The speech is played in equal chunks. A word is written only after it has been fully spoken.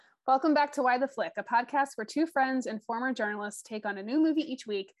Welcome back to Why the Flick, a podcast where two friends and former journalists take on a new movie each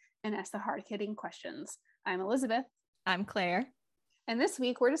week and ask the hard-hitting questions. I'm Elizabeth. I'm Claire. And this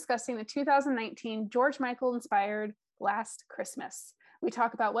week we're discussing the 2019 George Michael-inspired Last Christmas. We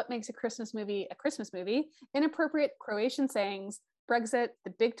talk about what makes a Christmas movie, inappropriate Croatian sayings, Brexit,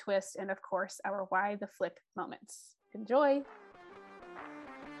 the big twist, and of course, our Why the Flick moments. Enjoy!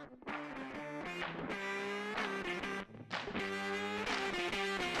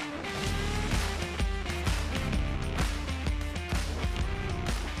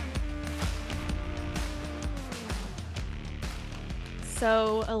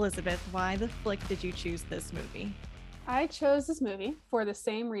 So, Elizabeth, why the flick did you choose this movie? I chose this movie for the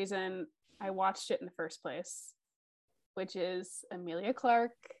same reason I watched it in the first place, which is Emilia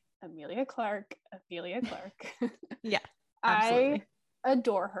Clarke. Yeah, absolutely. I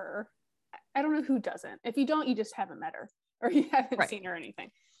adore her. I don't know who doesn't. If you don't, you just haven't met her or you haven't seen her or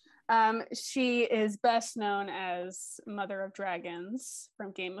anything. She is best known as Mother of Dragons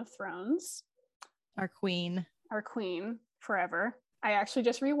from Game of Thrones. Our queen forever. I actually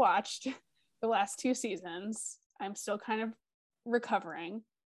just rewatched the last two seasons. I'm still kind of recovering.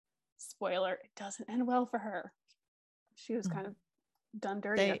 Spoiler, it doesn't end well for her. She was kind of done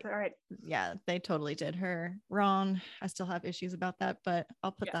dirty. All right. Yeah, they totally did her wrong. I still have issues about that, but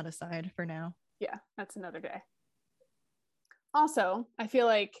I'll put that aside for now. Yeah, that's another day. Also, I feel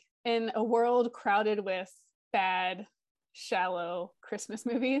like in a world crowded with bad, shallow Christmas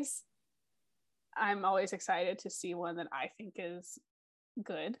movies, I'm always excited to see one that I think is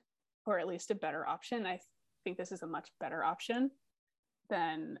good, or at least a better option. I think this is a much better option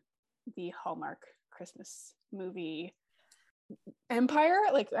than the Hallmark Christmas movie empire.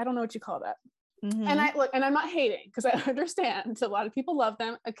 Like, I don't know what you call that. Mm-hmm. And I'm not hating, because I understand a lot of people love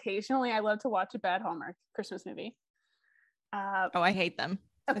them. Occasionally I love to watch a bad Hallmark Christmas movie. I hate them.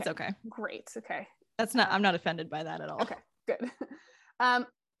 Okay. It's okay. Great. Okay. I'm not offended by that at all. Okay, good. I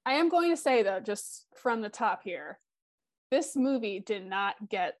am going to say, though, just from the top here, this movie did not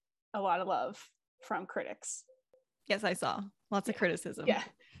get a lot of love from critics. Yes, I saw lots of criticism. Yeah,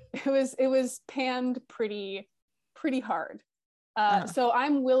 it was panned pretty hard. So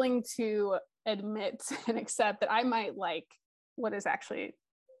I'm willing to admit and accept that I might like what is actually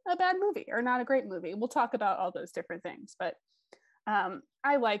a bad movie or not a great movie. We'll talk about all those different things, but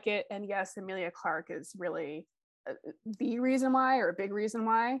I like it. And yes, Emilia Clarke is really the reason why, or a big reason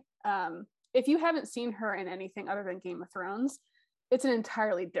why. If you haven't seen her in anything other than Game of Thrones, it's an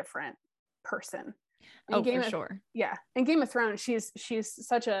entirely different person. For sure. Yeah. In Game of Thrones, she's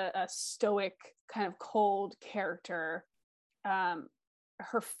such a stoic, kind of cold character.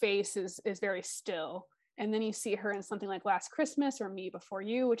 Her face is very still. And then you see her in something like Last Christmas or Me Before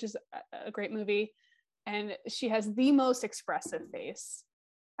You, which is a great movie. And she has the most expressive face.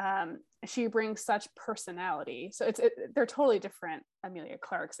 She brings such personality. So they're totally different Emilia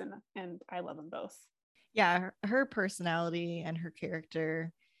Clarke's, and I love them both. Yeah, her personality and her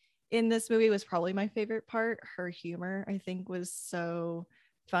character in this movie was probably my favorite part. Her humor, I think, was so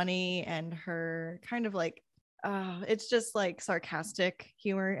funny, and her kind of like it's just like sarcastic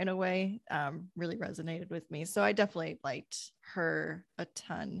humor in a way really resonated with me. So I definitely liked her a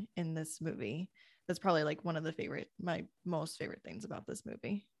ton in this movie. That's probably like one of my most favorite things about this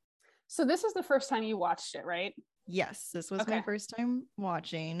movie. So this is the first time you watched it, right? Yes, this was my first time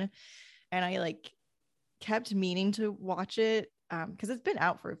watching, and I like kept meaning to watch it because it's been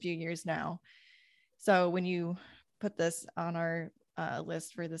out for a few years now. So when you put this on our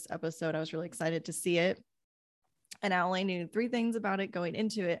list for this episode, I was really excited to see it. And I only knew three things about it going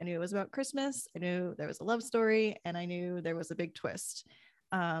into it. I knew it was about Christmas, I knew there was a love story, and I knew there was a big twist.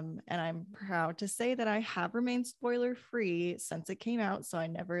 And I'm proud to say that I have remained spoiler free since it came out. So I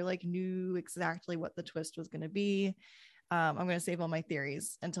never like knew exactly what the twist was going to be. I'm going to save all my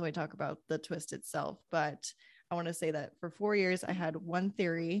theories until we talk about the twist itself. But I want to say that for 4 years, I had one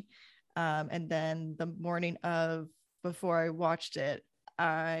theory. And then the morning of before I watched it,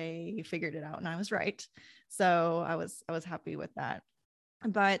 I figured it out and I was right. So I was happy with that.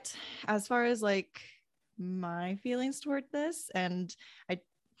 But as far as like my feelings toward this, and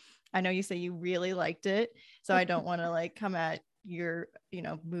I know you say you really liked it, so I don't want to like come at your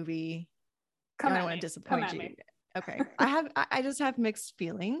movie. I don't want to disappoint you. Okay. I just have mixed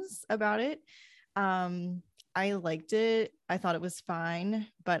feelings about it. I liked it. I thought it was fine,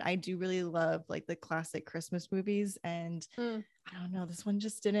 but I do really love like the classic Christmas movies, and I don't know, this one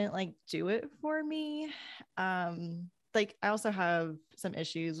just didn't like do it for me. Like I also have some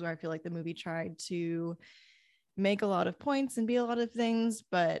issues where I feel like the movie tried to make a lot of points and be a lot of things,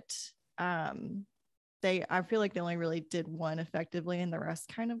 but I feel like they only really did one effectively, and the rest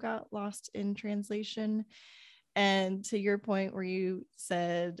kind of got lost in translation. And to your point where you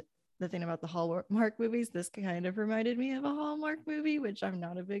said the thing about the Hallmark movies, this kind of reminded me of a Hallmark movie, which I'm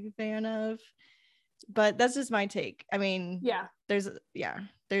not a big fan of, but that's just my take. I mean, there's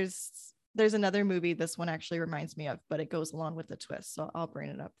another movie this one actually reminds me of, but it goes along with the twist, so I'll bring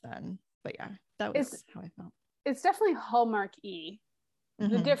it up then. But yeah, that was how I felt. It's definitely Hallmark-y.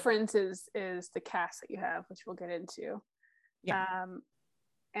 The difference is the cast that you have, which we'll get into. And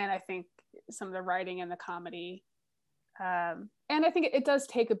I think some of the writing and the comedy, and I think it does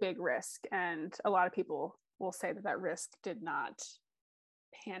take a big risk, and a lot of people will say that risk did not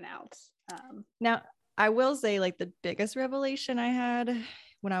pan out. Now I will say, like, the biggest revelation I had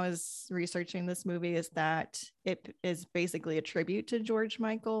when I was researching this movie is that it is basically a tribute to George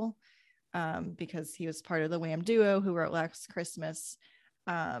Michael, because he was part of the Wham duo who wrote Last Christmas.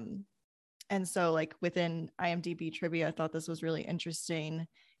 And so, like, within IMDb trivia, I thought this was really interesting.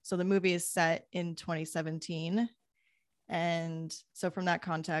 So the movie is set in 2017. And so from that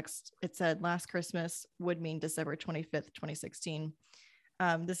context, it said Last Christmas would mean December 25th, 2016.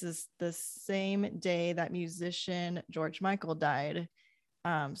 This is the same day that musician George Michael died.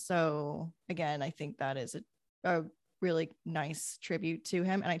 So again, I think that is a really nice tribute to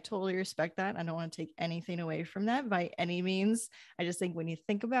him, and I totally respect that. I don't want to take anything away from that by any means. I just think when you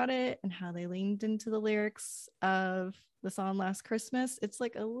think about it and how they leaned into the lyrics of the song Last Christmas, it's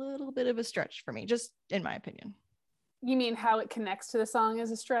like a little bit of a stretch for me, just in my opinion. You mean how it connects to the song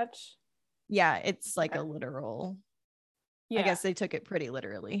is a stretch? Yeah, it's like a literal. I guess they took it pretty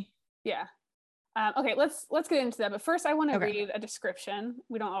literally. Yeah. Okay, let's get into that. But first, I want to read a description.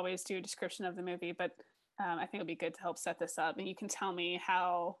 We don't always do a description of the movie, but I think it'll be good to help set this up, and you can tell me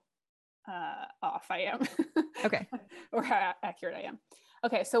how off I am. Okay. Or how accurate I am.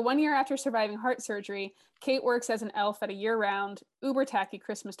 Okay, so 1 year after surviving heart surgery, Kate works as an elf at a year-round, uber-tacky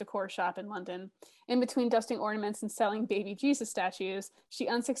Christmas decor shop in London. In between dusting ornaments and selling baby Jesus statues, she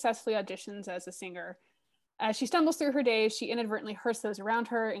unsuccessfully auditions as a singer. As she stumbles through her days, she inadvertently hurts those around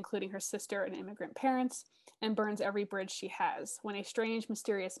her, including her sister and immigrant parents, and burns every bridge she has. When a strange,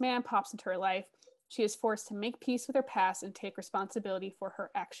 mysterious man pops into her life, she is forced to make peace with her past and take responsibility for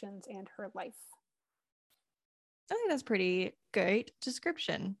her actions and her life. I think that's pretty great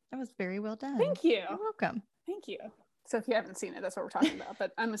description. That was very well done. Thank you. You're welcome. Thank you. So if you haven't seen it, that's what we're talking about.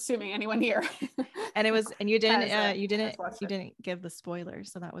 But I'm assuming anyone here. And you didn't give the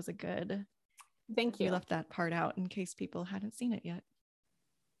spoilers, so that was a good. Thank you. You left that part out in case people hadn't seen it yet.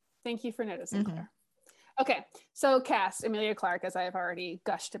 Thank you for noticing, Claire. Okay, so cast, Emilia Clarke, as I have already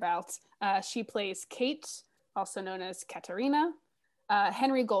gushed about. She plays Kate, also known as Katerina.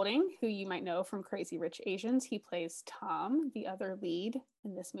 Henry Golding, who you might know from Crazy Rich Asians, he plays Tom, the other lead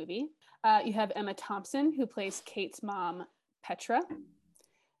in this movie. You have Emma Thompson, who plays Kate's mom, Petra.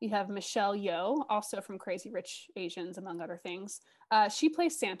 You have Michelle Yeoh, also from Crazy Rich Asians, among other things. She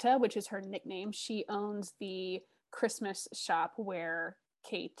plays Santa, which is her nickname. She owns the Christmas shop where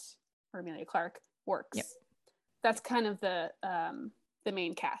Kate, or Emilia Clarke, works. Yep. That's kind of the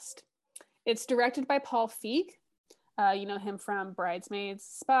main cast. It's directed by Paul Feig. You know him from Bridesmaids,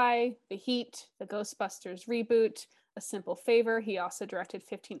 Spy, The Heat, the Ghostbusters reboot, A Simple Favor. He also directed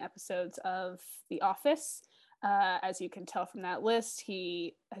 15 episodes of The Office. As you can tell from that list,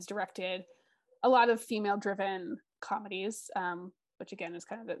 he has directed a lot of female-driven comedies, which again is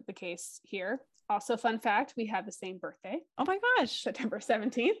kind of the case here. Also, fun fact, we have the same birthday. Oh my gosh. September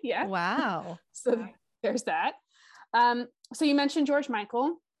 17th. Yeah. Wow. So there's that. So you mentioned George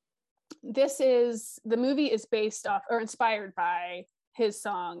Michael. The movie is based off or inspired by his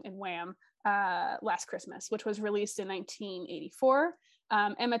song in Wham, Last Christmas, which was released in 1984.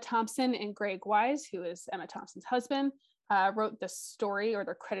 Emma Thompson and Greg Wise, who is Emma Thompson's husband, wrote the story, or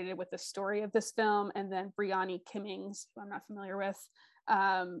they're credited with the story of this film. And then Briony Kimmings, who I'm not familiar with,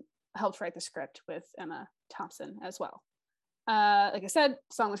 helped write the script with Emma Thompson as well. Like I said,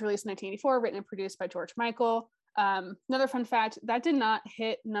 the song was released in 1984, written and produced by George Michael. Another fun fact, that did not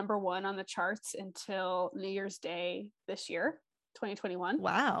hit #1 on the charts until New Year's Day this year, 2021.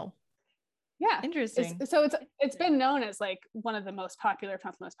 Wow. Yeah. Interesting. It's been known as like one of the most popular, if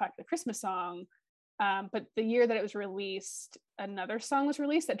not the most popular Christmas song. But the year that it was released, another song was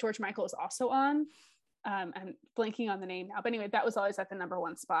released that George Michael is also on. I'm blanking on the name now, but anyway, that was always at the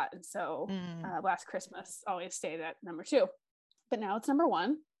 #1 spot. And so Last Christmas always stayed at #2, but now it's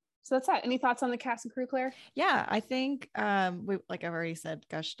 #1. So that's that. Any thoughts on the cast and crew, Claire? Yeah, I think we, like I've already said,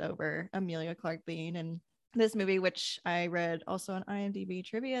 gushed over Emilia Clarke being in this movie, which I read also on IMDb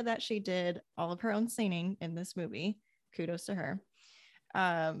trivia that she did all of her own singing in this movie. Kudos to her.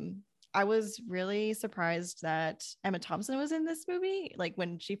 I was really surprised that Emma Thompson was in this movie. Like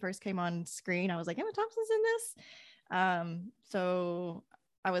when she first came on screen, I was like, Emma Thompson's in this. So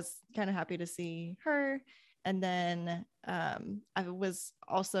I was kind of happy to see her. And then I was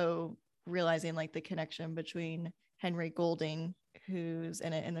also realizing like the connection between Henry Golding, who's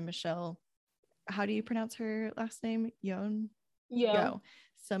in it, and then Michelle. How do you pronounce her last name? Yeoh.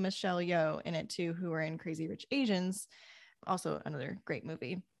 So Michelle Yeoh in it too, who are in Crazy Rich Asians. Also another great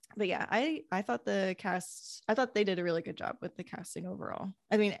movie. But yeah, I thought the cast, I thought they did a really good job with the casting overall.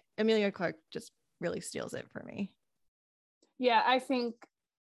 I mean, Emilia Clarke just really steals it for me. Yeah, I think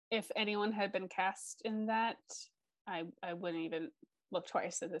if anyone had been cast in that, I wouldn't even look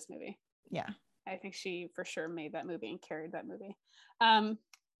twice at this movie. Yeah. I think she for sure made that movie and carried that movie.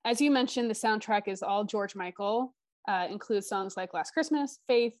 As you mentioned, the soundtrack is all George Michael. Includes songs like Last Christmas,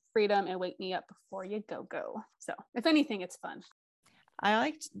 Faith, Freedom, and Wake Me Up Before You Go Go. So if anything, it's fun. I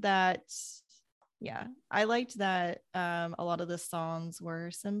liked that. Yeah, I liked that a lot of the songs were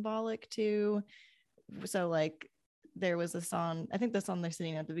symbolic too. So like there was a song, I think the song they're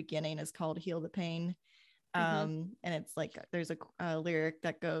singing at the beginning is called Heal the Pain. And it's like there's a lyric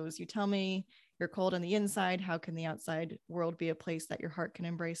that goes, you tell me you're cold on the inside, how can the outside world be a place that your heart can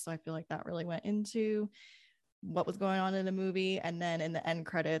embrace? So I feel like that really went into what was going on in the movie. And then in the end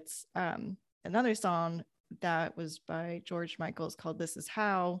credits, another song that was by George Michael's called This Is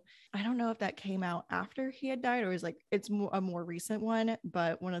How. I don't know if that came out after he had died or is like it's a more recent one,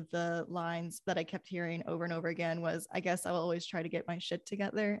 but one of the lines that I kept hearing over and over again was, I guess I'll always try to get my shit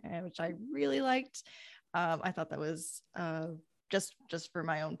together, which I really liked. I thought that was just for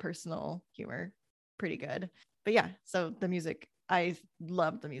my own personal humor pretty good. But yeah, so the music, I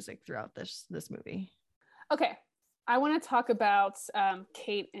loved the music throughout this movie. Okay, I want to talk about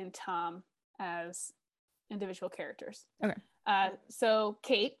Kate and Tom as individual characters. Okay. So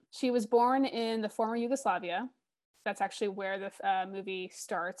Kate, she was born in the former Yugoslavia. That's actually where the movie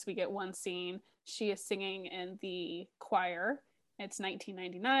starts. We get one scene. She is singing in the choir. It's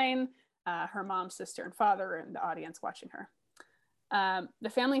 1999. Her mom, sister, and father are in the audience watching her. The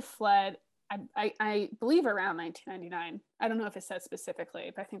family fled, I believe, around 1999. I don't know if it says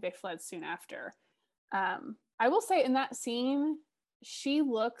specifically, but I think they fled soon after. I will say in that scene, she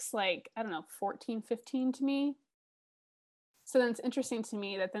looks like, I don't know, 14, 15 to me. So then it's interesting to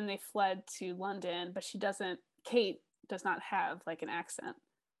me that then they fled to London, but Kate does not have like an accent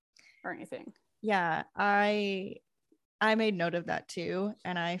or anything. Yeah, I made note of that too.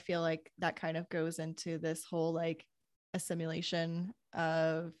 And I feel like that kind of goes into this whole like assimilation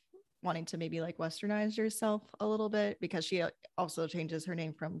of wanting to maybe like westernize yourself a little bit, because she also changes her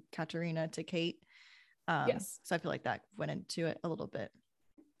name from Katerina to Kate. Yes. So I feel like that went into it a little bit.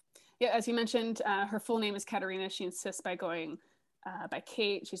 Yeah, as you mentioned, her full name is Katerina. She insists by going by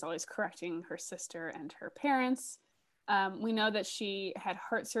Kate. She's always correcting her sister and her parents. We know that she had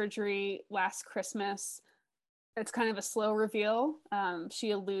heart surgery last Christmas. It's kind of a slow reveal.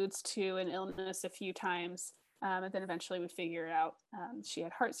 She alludes to an illness a few times, and then eventually we figure out she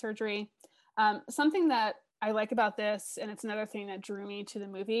had heart surgery. Something that I like about this, and it's another thing that drew me to the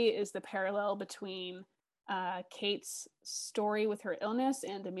movie, is the parallel between Kate's story with her illness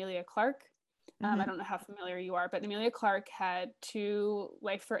and Emilia Clarke. I don't know how familiar you are, but Emilia Clarke had 2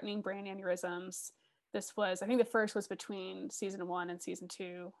 life-threatening brain aneurysms. This was, I think the first was between season 1 and season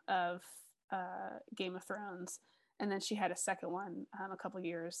 2 of Game of Thrones. And then she had a second one a couple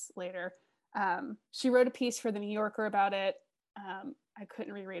years later. She wrote a piece for the New Yorker about it. I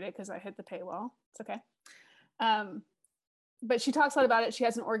couldn't reread it because I hit the paywall. It's okay. But she talks a lot about it. She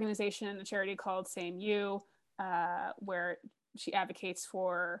has an organization, a charity called Same You, where she advocates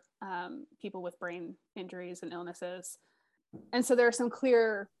for people with brain injuries and illnesses. And so there are some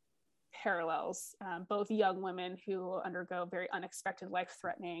clear parallels, both young women who undergo very unexpected,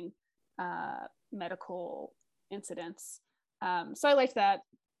 life-threatening medical incidents. So I liked that.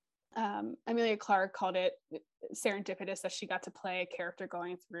 Emilia Clarke called it serendipitous that she got to play a character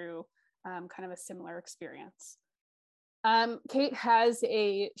going through kind of a similar experience. Kate has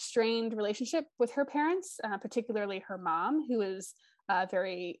a strained relationship with her parents, particularly her mom, who is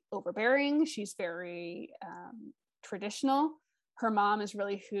very overbearing. She's very traditional. Her mom is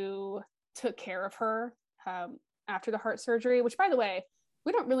really who took care of her after the heart surgery, which, by the way,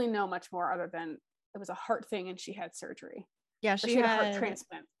 we don't really know much more other than it was a heart thing and she had surgery. Yeah, she had a heart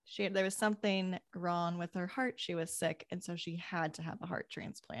transplant. There was something wrong with her heart. She was sick, and so she had to have a heart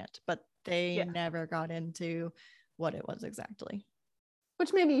transplant, but they never got into what it was exactly.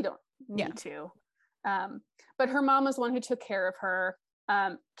 Which maybe you don't need to. But her mom was one who took care of her.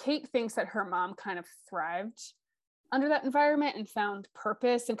 Kate thinks that her mom kind of thrived under that environment and found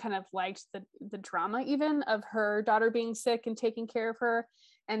purpose and kind of liked the drama even of her daughter being sick and taking care of her.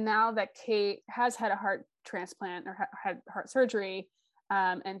 And now that Kate has had a heart transplant or had heart surgery,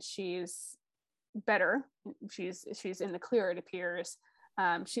 and she's better, she's in the clear, it appears,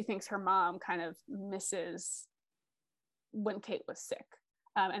 she thinks her mom kind of misses when Kate was sick.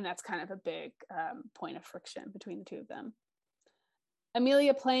 And that's kind of a big point of friction between the two of them.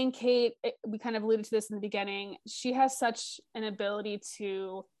 Amelia playing Kate, we kind of alluded to this in the beginning. She has such an ability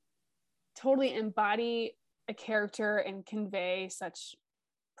to totally embody a character and convey such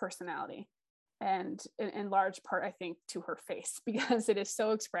personality. And in large part, I think, to her face, because it is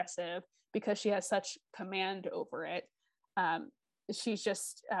so expressive, because she has such command over it. She's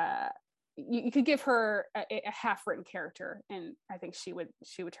just, you could give her a half-written character, and I think she would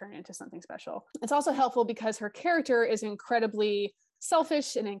turn into something special. It's also helpful because her character is incredibly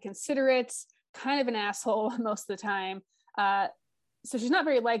selfish and inconsiderate, kind of an asshole most of the time. So she's not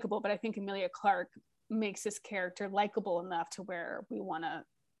very likable, but I think Emilia Clarke makes this character likable enough to where we want to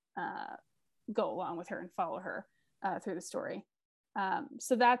go along with her and follow her through the story.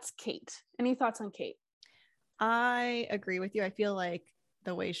 So that's Kate. Any thoughts on Kate? I agree with you. I feel like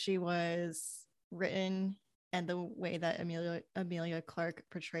the way she was written and the way that Emilia Clarke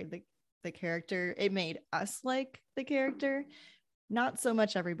portrayed the character, it made us like the character, not so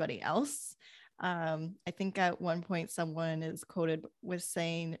much everybody else. I think at one point someone is quoted with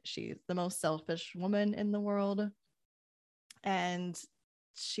saying she's the most selfish woman in the world. And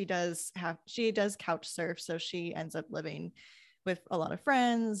she does couch surf, so she ends up living with a lot of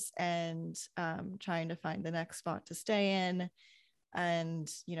friends and trying to find the next spot to stay in. And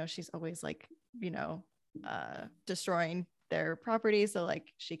she's always like destroying their property. So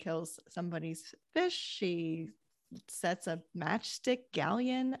like she kills somebody's fish, she sets a matchstick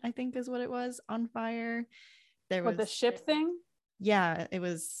galleon, I think is what it was, on fire. There was the ship thing. Yeah, it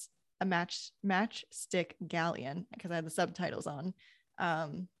was a matchstick galleon because I had the subtitles on.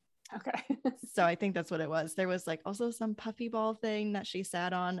 Okay. So I think that's what it was. There was like also some puffy ball thing that she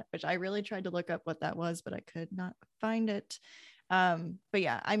sat on, which I really tried to look up what that was, but I could not find it. But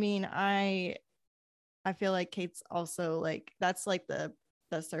yeah, I mean, I feel like Kate's also like, that's like the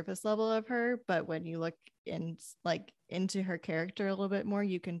surface level of her, but when you look into her character a little bit more,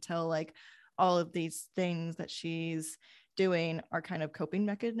 you can tell like all of these things that she's doing are kind of coping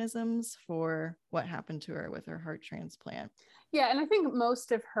mechanisms for what happened to her with her heart transplant. Yeah, and I think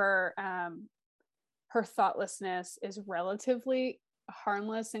most of her her thoughtlessness is relatively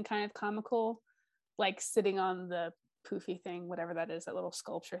harmless and kind of comical, like sitting on the poofy thing, whatever that is, that little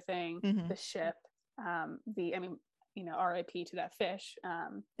sculpture thing, the ship, RIP to that fish,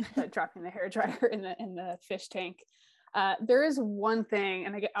 but dropping the hairdryer in the fish tank. There is one thing,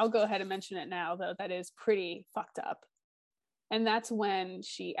 and I'll go ahead and mention it now, though, that is pretty fucked up. And that's when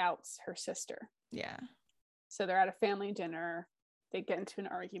she outs her sister. Yeah. So they're at a family dinner, they get into an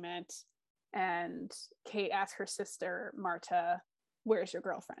argument, and Kate asks her sister, Marta, where's your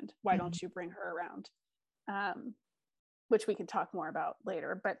girlfriend? Why don't you bring her around? Which we can talk more about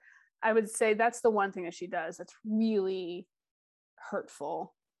later. But I would say that's the one thing that she does that's really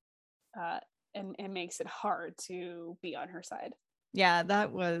hurtful, and makes it hard to be on her side. Yeah,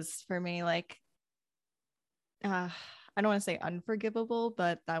 that was for me like, I don't want to say unforgivable,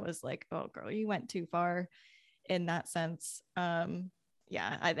 but that was like, oh girl, you went too far in that sense.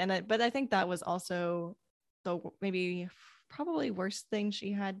 But I think that was also the maybe probably worst thing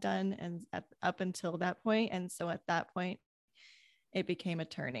she had done and up until that point. And so at that point, it became a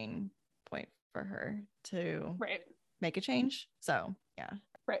turning point for her to make a change. So yeah.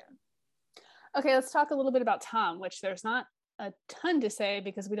 Right. Okay, let's talk a little bit about Tom, which there's not a ton to say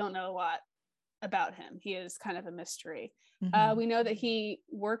because we don't know a lot about him. He is kind of a mystery. We know that he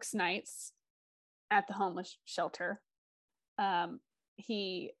works nights at the homeless shelter.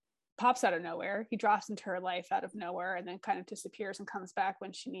 He pops out of nowhere. He drops into her life out of nowhere and then kind of disappears and comes back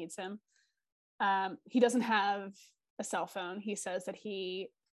when she needs him. He doesn't have a cell phone. He says that he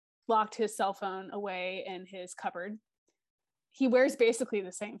locked his cell phone away in his cupboard. He wears basically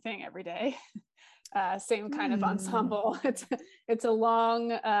the same thing every day. Same kind of ensemble. It's a long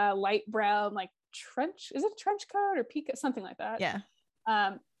light brown like trench. Is it a trench coat or peak? Something like that. Yeah.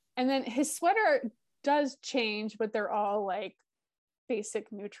 And then his sweater does change, but they're all like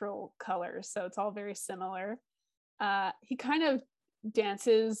basic neutral colors, so it's all very similar. He kind of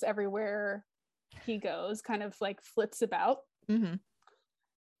dances everywhere he goes, kind of like flits about.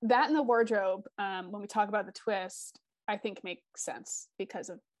 That and the wardrobe, when we talk about the twist, I think makes sense because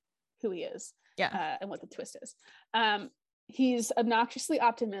of who he is. And what the twist is. He's obnoxiously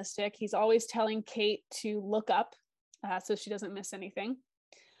optimistic. He's always telling Kate to look up so she doesn't miss anything.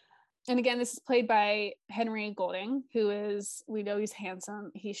 And again, this is played by Henry Golding, who is, we know he's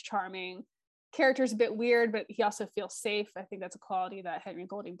handsome, he's charming. Character's a bit weird, but he also feels safe. I think that's a quality that Henry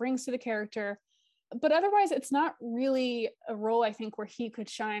Golding brings to the character. But otherwise, it's not really a role, I think, where he could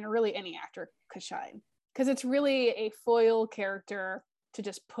shine, or really any actor could shine, because it's really a foil character to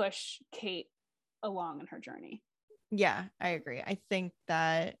just push Kate along in her journey. Yeah, I agree. I think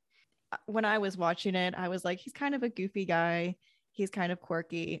that when I was watching it, I was like, he's kind of a goofy guy. He's kind of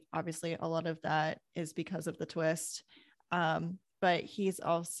quirky. Obviously, a lot of that is because of the twist. But he's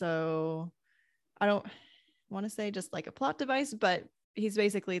also, I don't want to say just like a plot device, but he's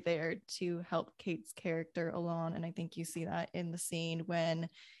basically there to help Kate's character along. And I think you see that in the scene when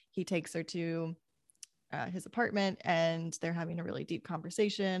he takes her to his apartment and they're having a really deep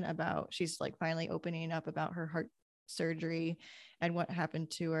conversation about, she's like finally opening up about her heart surgery and what happened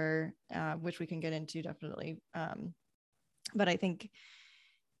to her, which we can get into definitely. But I think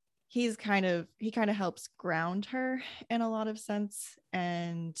he kind of helps ground her in a lot of sense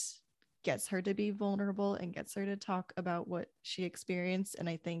and gets her to be vulnerable and gets her to talk about what she experienced. And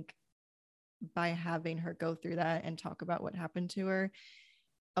I think by having her go through that and talk about what happened to her,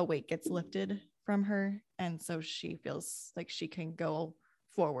 a weight gets lifted from her. And so she feels like she can go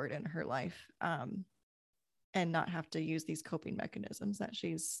forward in her life, and not have to use these coping mechanisms that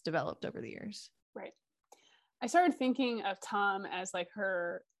she's developed over the years. Right. I started thinking of Tom as like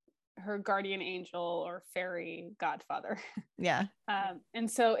her guardian angel or fairy godfather. Yeah.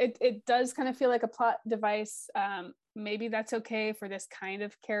 And so it does kind of feel like a plot device. Maybe that's okay for this kind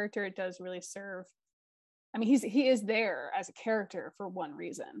of character. It does really serve. I mean, he is there as a character for one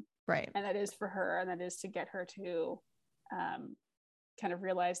reason. Right. And that is for her, and that is to get her to kind of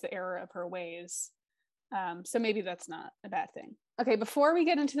realize the error of her ways. So maybe that's not a bad thing. Okay, before we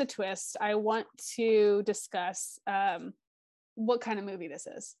get into the twist, I want to discuss what kind of movie this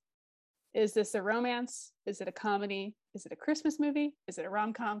is. Is this a romance? Is it a comedy? Is it a Christmas movie? Is it a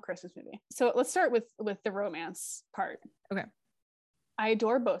rom-com Christmas movie? So let's start with the romance part. Okay. I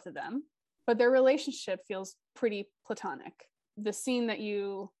adore both of them, but their relationship feels pretty platonic. The scene that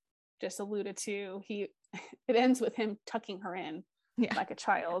you just alluded to, it ends with him tucking her in like a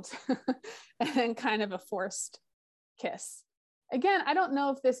child and then kind of a forced kiss. Again, I don't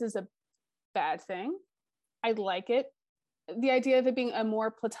know if this is a bad thing. I like it. The idea of it being a more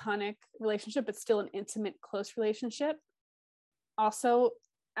platonic relationship, but still an intimate, close relationship. Also,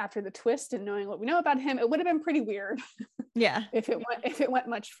 after the twist and knowing what we know about him, it would have been pretty weird. Yeah. if it went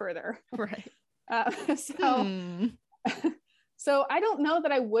much further. Right. So I don't know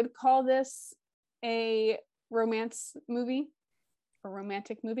that I would call this a romance movie or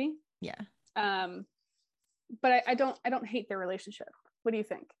romantic movie. Yeah. But I don't hate their relationship. What do you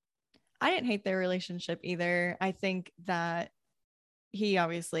think? I didn't hate their relationship either. I think that he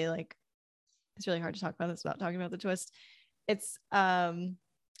obviously, like, it's really hard to talk about this without talking about the twist. It's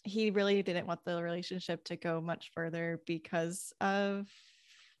he really didn't want the relationship to go much further because of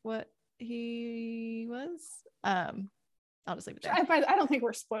what he was. I'll just leave it there. I don't think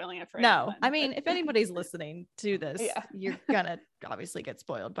we're spoiling it for anyone. I mean, if anybody's listening to this, you're gonna obviously get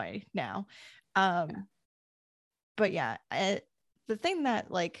spoiled by now. But yeah, the thing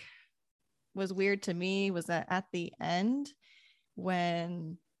that like was weird to me was that at the end,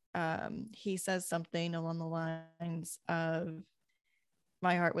 when he says something along the lines of,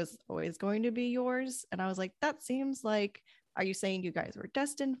 my heart was always going to be yours, and I was like, that seems like, are you saying you guys were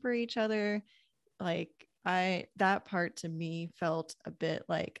destined for each other? Like, that part to me felt a bit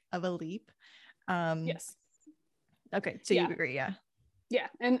like of a leap. Yes. Okay, so you agree? Yeah,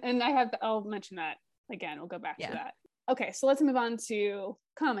 and I'll mention that again. We'll go back to that. Okay, so let's move on to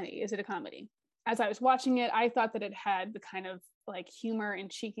comedy. Is it a comedy? As I was watching it, I thought that it had the kind of like humor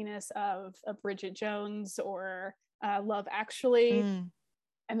and cheekiness of Bridget Jones or Love Actually.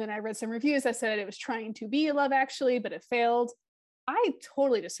 And then I read some reviews that said it was trying to be Love Actually, but it failed. I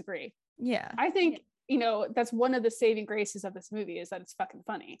totally disagree. Yeah. I think, that's one of the saving graces of this movie is that it's fucking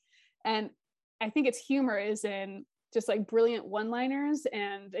funny. And I think its humor is in just like brilliant one-liners,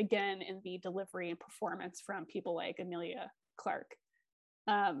 and again in the delivery and performance from people like Emilia Clarke.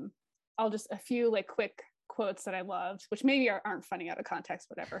 I'll just a few like quick quotes that I loved, which maybe aren't funny out of context,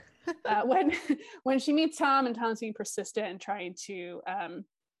 whatever. When she meets Tom and Tom's being persistent and trying to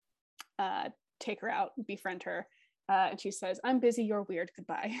take her out, befriend her, and she says, "I'm busy, you're weird,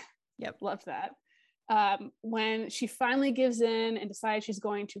 goodbye." Yep, loved that. When she finally gives in and decides she's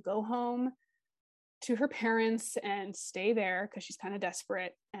going to go home to her parents and stay there because she's kind of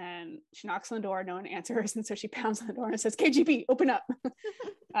desperate, and she knocks on the door, no one answers, and so she pounds on the door and says, "KGB, open up."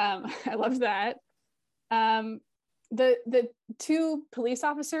 I loved that. the two police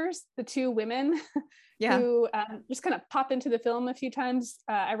officers, the two women who just kind of pop into the film a few times.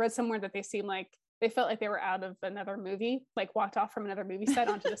 I read somewhere that they seem like they felt like they were out of another movie, like walked off from another movie set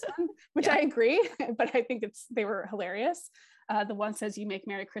onto this one, which I agree, but I think they were hilarious. The one says, "You make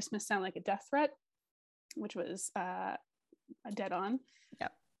Merry Christmas sound like a death threat," which was dead on. Yeah.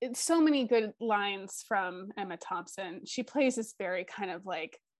 It's so many good lines from Emma Thompson. She plays this very kind of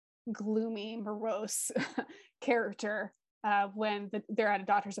like gloomy, morose character when they're at a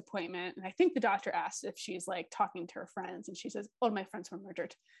doctor's appointment, and I think the doctor asks if she's like talking to her friends, and she says, "All my friends were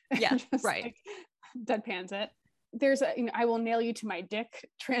murdered." Yeah, right. Like, deadpans it. There's a, "I will nail you to my dick"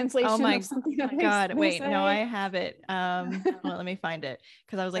 translation. Oh my of something that God! Wait, say. no, I have it. Well, let me find it,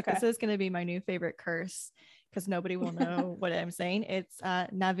 because I was like, this is going to be my new favorite curse, because nobody will know what I'm saying. It's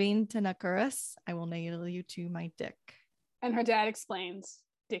Naveen Tanakuras. I will nail you to my dick. And her dad explains,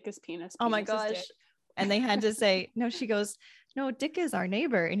 dick is penis. Oh my gosh. And they had to say, no, she goes, "No, Dick is our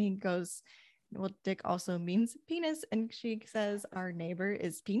neighbor." And he goes, "Well, Dick also means penis." And she says, "Our neighbor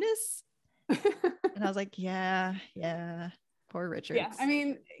is penis." And I was like, yeah, poor Richard. Yeah, I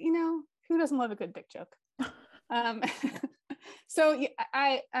mean, who doesn't love a good dick joke? So yeah,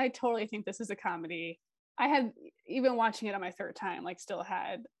 I totally think this is a comedy. I had, even watching it on my third time, like still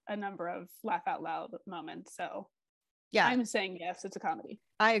had a number of laugh out loud moments. So yeah, I'm saying yes, it's a comedy.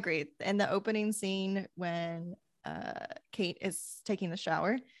 I agree. And the opening scene when Kate is taking the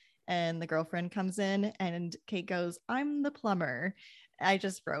shower and the girlfriend comes in and Kate goes, "I'm the plumber." I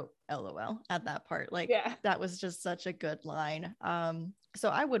just wrote LOL at that part. Like, that was just such a good line. So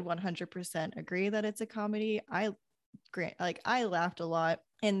I would 100% agree that it's a comedy. I laughed a lot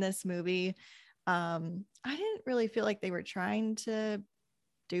in this movie. I didn't really feel like they were trying to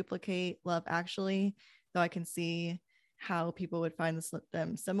duplicate Love Actually, though I can see how people would find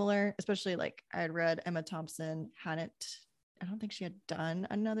them similar, especially like I had read Emma Thompson I don't think she had done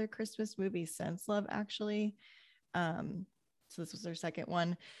another Christmas movie since Love Actually. So this was her second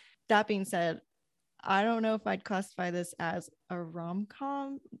one. That being said, I don't know if I'd classify this as a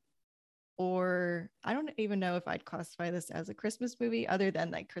rom-com, or I don't even know if I'd classify this as a Christmas movie, other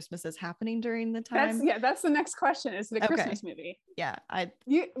than like Christmas is happening during the time. That's the next question. Is it a Christmas movie? Yeah.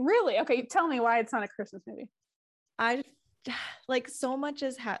 You really? Okay, tell me why it's not a Christmas movie. I like, so much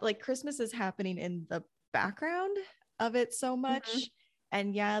is like Christmas is happening in the background of it so much. Mm-hmm.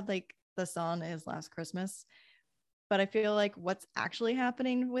 And yeah, like the song is Last Christmas, but I feel like what's actually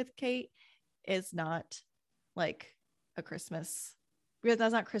happening with Kate is not like a Christmas, because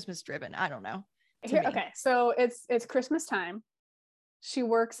that's not Christmas driven. I don't know. Okay, so it's Christmas time. She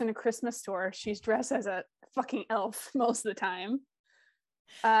works in a Christmas store. She's dressed as a fucking elf most of the time.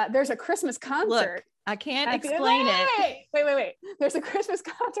 There's a Christmas concert. Look, I can't explain it. Wait. There's a Christmas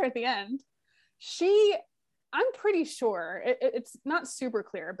concert at the end. I'm pretty sure it's not super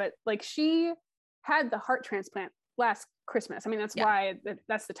clear, but like she had the heart transplant last Christmas. I mean, that's why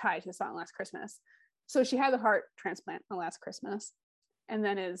that's the tie to the song Last Christmas. So she had the heart transplant on Last Christmas, and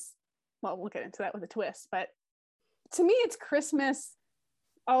then we'll get into that with a twist. But to me, it's Christmas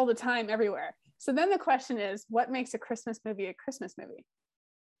all the time, everywhere. So then the question is, what makes a Christmas movie a Christmas movie?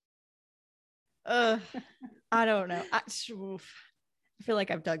 I don't know. I feel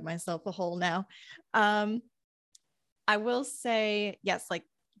like I've dug myself a hole now. I will say, yes, like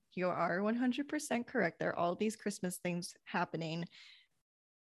you are 100% correct. There are all these Christmas things happening,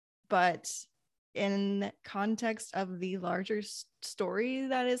 but in context of the larger story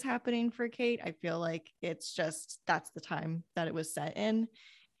that is happening for Kate, I feel like it's just, that's the time that it was set in.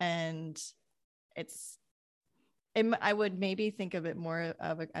 And I would maybe think of it more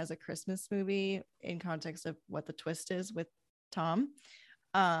of as a Christmas movie in context of what the twist is with Tom.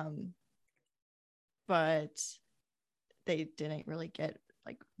 But they didn't really get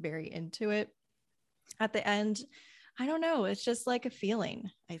like very into it at the end. I don't know. It's just like a feeling,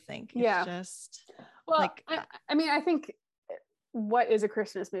 I think. It's just like, I mean, I think what is a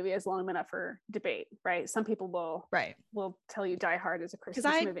Christmas movie has long been up for debate, right? Some people will tell you Die Hard is a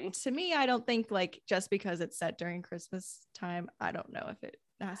Christmas movie. To me, I don't think like just because it's set during Christmas time, I don't know if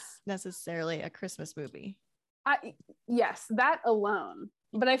that's necessarily a Christmas movie. Yes, that alone.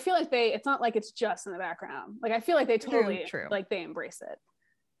 But I feel like it's not like it's just in the background. Like I feel like they totally like they embrace it.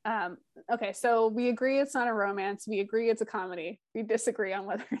 Okay, so we agree it's not a romance. We agree it's a comedy. We disagree on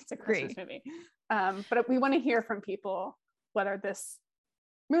whether it's a Christmas movie. But we want to hear from people whether this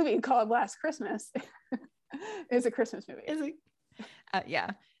movie called Last Christmas is a Christmas movie. Is it? Yeah.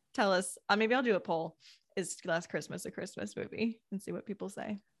 Tell us. Maybe I'll do a poll. Is Last Christmas a Christmas movie? And see what people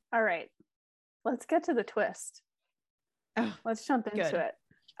say. All right. Let's get to the twist. Let's jump into it.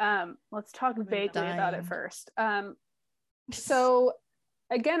 Let's talk vaguely about it first. So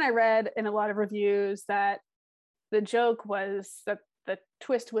again, I read in a lot of reviews that the joke was that the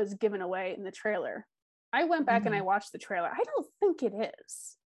twist was given away in the trailer. I went back and I watched the trailer. I don't think it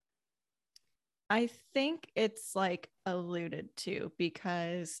is. I think it's like alluded to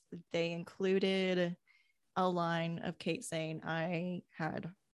because they included a line of Kate saying, I had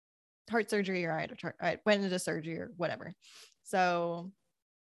heart surgery, or I went into surgery or whatever. So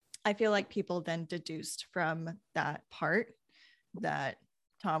I feel like people then deduced from that part that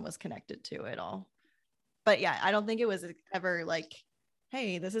Tom was connected to it all. But yeah, I don't think it was ever like,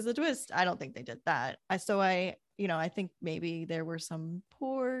 hey, this is a twist. I don't think they did that. I think maybe there were some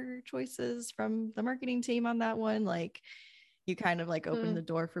poor choices from the marketing team on that one. Like, you kind of like opened the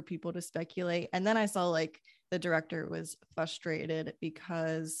door for people to speculate. And then I saw like the director was frustrated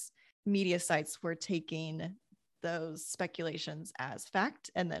because media sites were taking those speculations as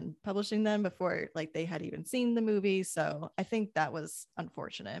fact and then publishing them before like they had even seen the movie. So I think that was an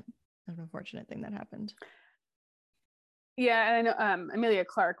unfortunate thing that happened. Yeah, and I know Emilia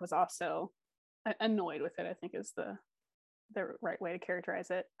Clarke was also annoyed with it, I think is the right way to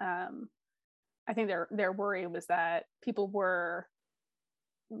characterize it. I think their worry was that people were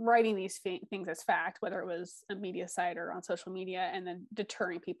writing these things as fact, whether it was a media site or on social media, and then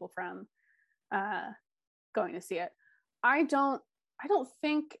deterring people from going to see it. I don't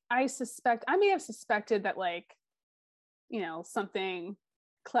think I may have suspected that, like, something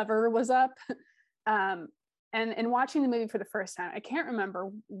clever was up. And watching the movie for the first time, I can't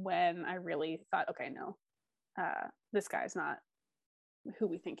remember when I really thought, okay, no, this guy's not who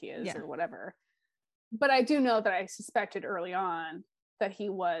we think he is or whatever. But I do know that I suspected early on that he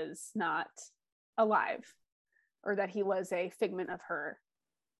was not alive, or that he was a figment of her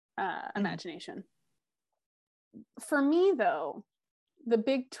imagination. For me, though, the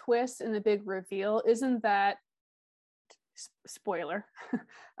big twist and the big reveal isn't that, spoiler,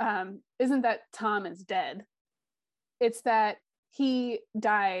 isn't that Tom is dead. It's that he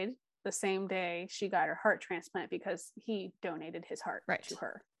died the same day she got her heart transplant because he donated his heart to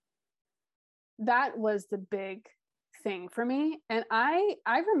her. That was the big thing for me. And I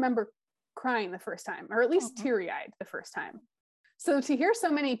remember crying the first time, or at least teary-eyed the first time. So to hear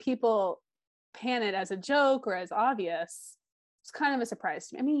so many people pan it as a joke or as obvious, it's kind of a surprise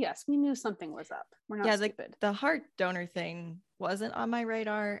to me. I mean, yes, we knew something was up. We're not stupid. The heart donor thing wasn't on my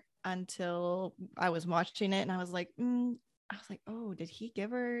radar until I was watching it, and I was like, oh, did he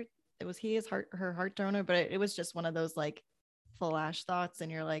give her? Was he her heart donor? But it was just one of those like flash thoughts,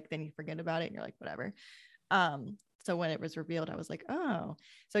 and you're like, then you forget about it, and you're like, whatever. So when it was revealed, I was like, oh.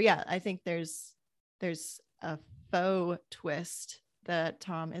 So yeah, I think there's a faux twist that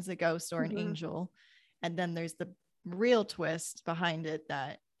Tom is a ghost or an angel, and then there's the real twist behind it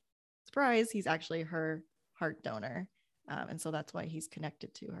that, surprise, he's actually her heart donor, and so that's why he's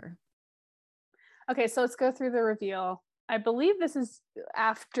connected to her. Okay, so let's go through the reveal. I believe this is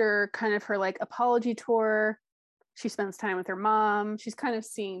after kind of her like apology tour. She spends time with her mom. She's kind of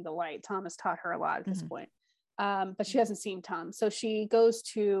seeing the light. Tom has taught her a lot at this point, but she hasn't seen Tom, so she goes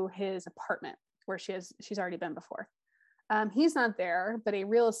to his apartment where she's already been before. He's not there, but a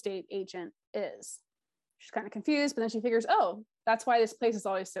real estate agent is. She's kind of confused, but then she figures, oh, that's why this place is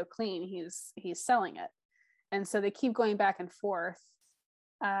always so clean. He's selling it. And so they keep going back and forth.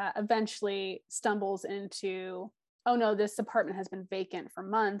 Eventually stumbles into, oh no, this apartment has been vacant for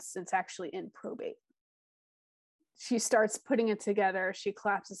months. It's actually in probate. She starts putting it together. She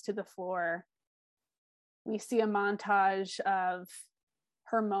collapses to the floor. We see a montage of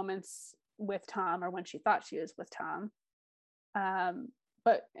her moments with Tom, or when she thought she was with Tom.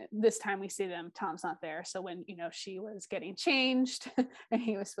 But this time we see them, Tom's not there. So when, she was getting changed and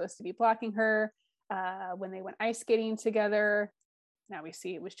he was supposed to be blocking her, when they went ice skating together, now we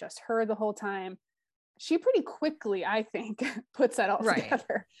see it was just her the whole time. She pretty quickly, I think, puts that all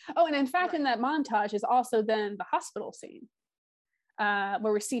together. Oh, and in fact, in that montage is also then the hospital scene,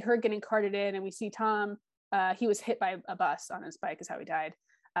 where we see her getting carted in, and we see Tom, he was hit by a bus on his bike is how he died.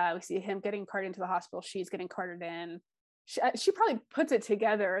 We see him getting carted into the hospital. She's getting carted in. She probably puts it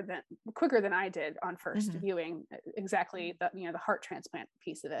together quicker than I did on first viewing, exactly the heart transplant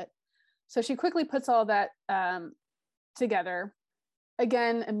piece of it. So she quickly puts all that together.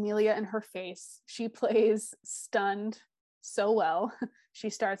 Again, Emilia in her face, she plays stunned so well. She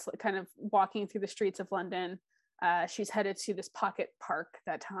starts kind of walking through the streets of London. She's headed to this pocket park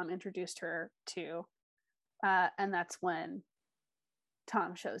that Tom introduced her to. And that's when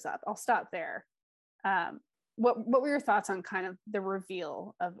Tom shows up. I'll stop there. What were your thoughts on kind of the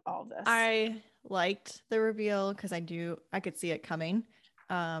reveal of all this? I liked the reveal because I could see it coming.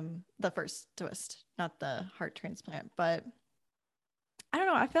 The first twist, not the heart transplant. But I don't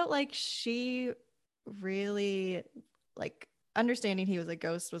know, I felt like she really, like, understanding he was a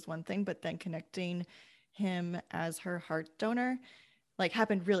ghost was one thing, but then connecting him as her heart donor like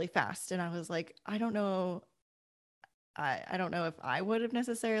happened really fast. And I was like, I don't know. I don't know if I would have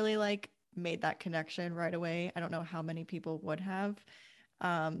necessarily like made that connection right away. I don't know how many people would have.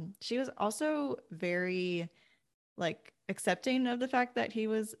 She was also very like accepting of the fact that he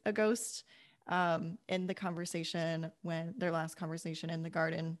was a ghost. In the conversation, when their last conversation in the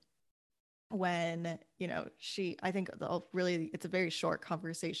garden, when I think really it's a very short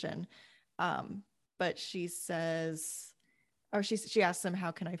conversation, but she says, or she asks him,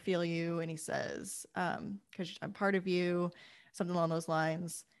 how can I feel you? And he says, because I'm part of you, something along those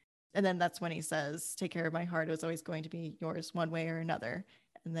lines. And then that's when he says, take care of my heart, it was always going to be yours one way or another.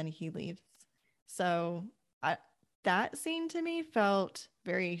 And then he leaves. So that scene to me felt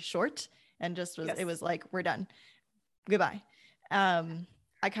very short and just was, it was like, we're done, goodbye.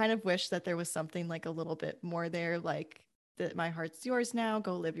 I kind of wish that there was something like a little bit more there, like that my heart's yours now,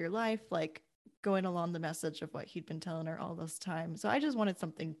 go live your life, like going along the message of what he'd been telling her all this time. So I just wanted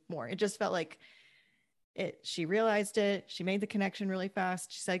something more. It just felt like she realized it, she made the connection really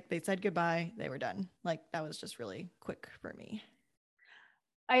fast, they said goodbye, they were done. Like that was just really quick for me.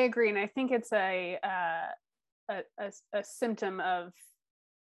 I agree, and I think it's a symptom of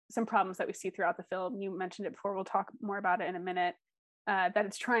some problems that we see throughout the film. You mentioned it before, we'll talk more about it in a minute. That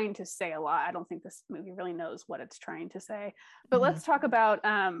it's trying to say a lot. I don't think this movie really knows what it's trying to say. But let's talk about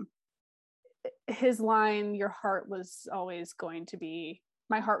his line, your heart was always going to be,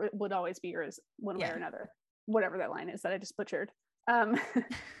 my heart would always be yours one way or another. Whatever that line is that I just butchered.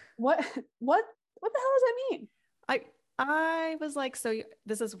 What the hell does that mean? I was like, so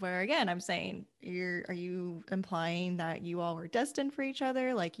this is where, again, I'm saying, are you implying that you all were destined for each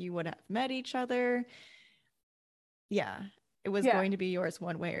other? Like you would have met each other? Yeah. It was going to be yours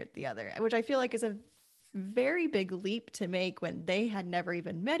one way or the other, which I feel like is a very big leap to make when they had never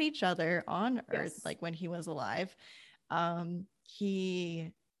even met each other on Earth, like when he was alive. I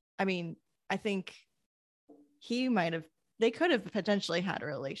think they could have potentially had a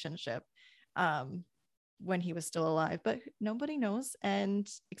relationship when he was still alive, but nobody knows. And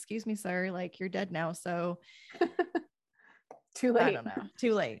excuse me, sir, like you're dead now. So too late. I don't know.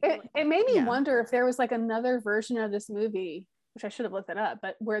 Too late. It made me wonder if there was like another version of this movie, which I should have looked it up,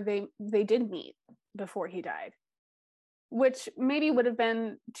 but where they did meet before he died, which maybe would have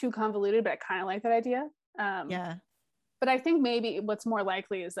been too convoluted, but I kind of like that idea. But I think maybe what's more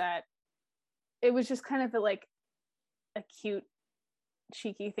likely is that it was just kind of a cute,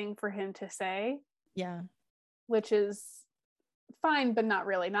 cheeky thing for him to say. Yeah. Which is fine, but not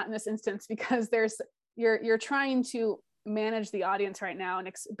really, not in this instance, because you're trying to manage the audience right now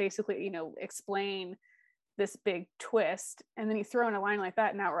and basically, explain this big twist, and then you throw in a line like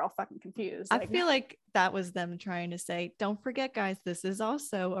that, and now we're all fucking confused. I feel like that was them trying to say, don't forget, guys, this is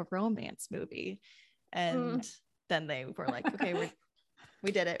also a romance movie. And then they were like, okay,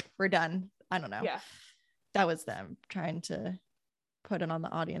 we did it, we're done. I don't know. Yeah, that was them trying to put it on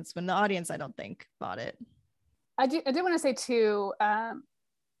the audience, when the audience, I don't think, bought it. I did want to say too,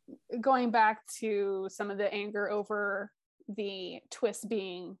 going back to some of the anger over the twist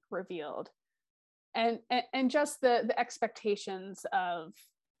being revealed, and just the expectations of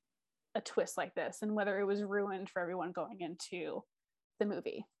a twist like this, and whether it was ruined for everyone going into the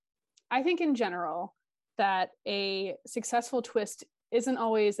movie. I think in general that a successful twist isn't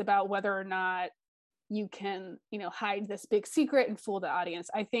always about whether or not you can, hide this big secret and fool the audience.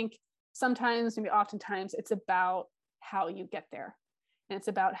 I think sometimes, maybe oftentimes, it's about how you get there, and it's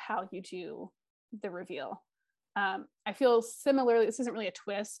about how you do the reveal. I feel similarly, this isn't really a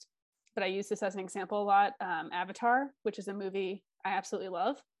twist, but I use this as an example a lot. Avatar, which is a movie I absolutely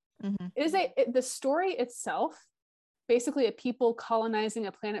love. The story itself, basically a people colonizing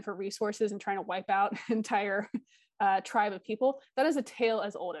a planet for resources and trying to wipe out an entire tribe of people. That is a tale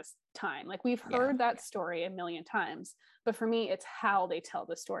as old as time. Like we've heard that story a million times, but for me, it's how they tell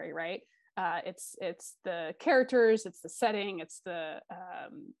the story, right? It's the characters, it's the setting, it's the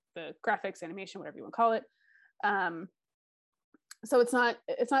graphics, animation, whatever you want to call it. So it's not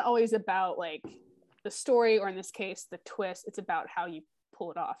always about like the story, or in this case, the twist. It's about how you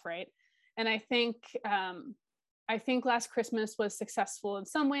pull it off, right? And I think Last Christmas was successful in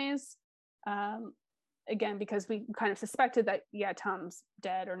some ways. Again, because we kind of suspected that, Tom's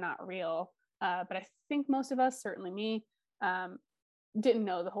dead or not real. But I think most of us, certainly me, didn't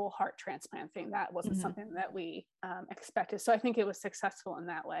know the whole heart transplant thing. That wasn't something that we expected. So I think it was successful in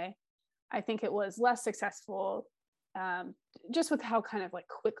that way. I think it was less successful just with how kind of like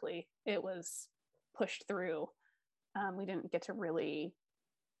quickly it was pushed through. We didn't get to really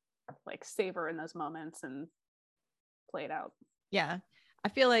like savor in those moments and play it out. Yeah. I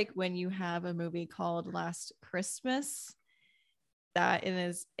feel like when you have a movie called Last Christmas, that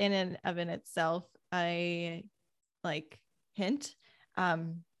is in and of in itself a like hint.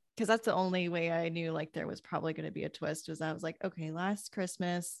 Because that's the only way I knew like there was probably going to be a twist, was I was like, okay, Last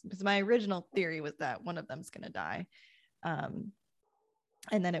Christmas, because my original theory was that one of them's going to die. And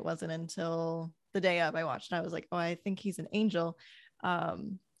then it wasn't until the day of I watched it, I was like, oh, I think he's an angel.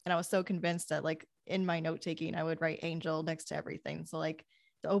 And I was so convinced that like in my note taking, I would write angel next to everything. So like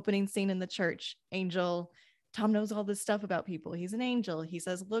the opening scene in the church, angel. Tom knows all this stuff about people. He's an angel. He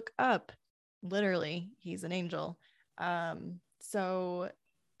says, look up. Literally, he's an angel. So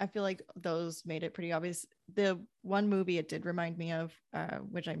I feel like those made it pretty obvious. The one movie it did remind me of,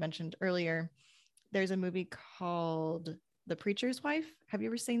 which I mentioned earlier, there's a movie called The Preacher's Wife. Have you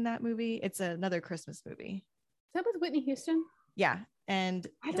ever seen that movie? It's another Christmas movie. Is that with Whitney Houston? Yeah. And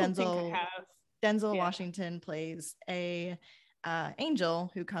I don't think I have. Denzel Washington plays a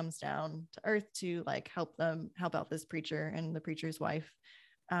angel who comes down to earth to like help out this preacher and the preacher's wife.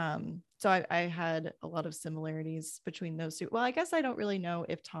 So I had a lot of similarities between those two. Well, I guess I don't really know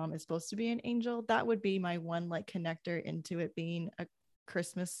if Tom is supposed to be an angel. That would be my one like connector into it being a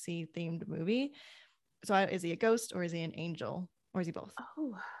Christmassy themed movie. So is he a ghost or is he an angel or is he both?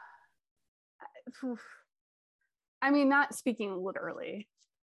 Oh, I mean, not speaking literally.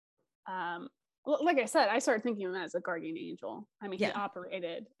 Like I said, I started thinking of him as a guardian angel. I mean, he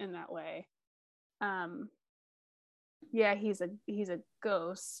operated in that way. Yeah, he's a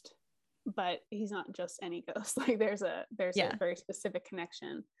ghost, but he's not just any ghost. Like there's a very specific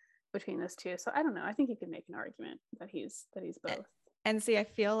connection between those two. So I don't know. I think you could make an argument that he's both. And see, I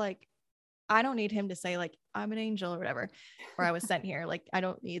feel like I don't need him to say like I'm an angel or whatever, or I was sent here. Like I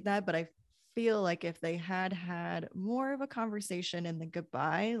don't need that, but I feel like if they had more of a conversation in the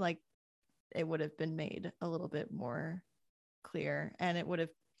goodbye, like it would have been made a little bit more clear, and it would have,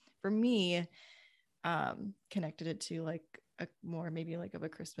 for me, connected it to like a more maybe like of a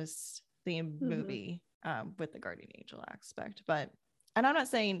Christmas themed movie with the guardian angel aspect. But, and I'm not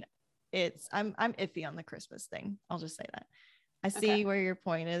saying I'm iffy on the Christmas thing. I'll just say that I see where your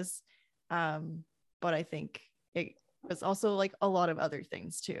point is, but I think it was also like a lot of other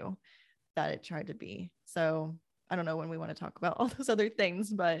things too that it tried to be. So I don't know when we want to talk about all those other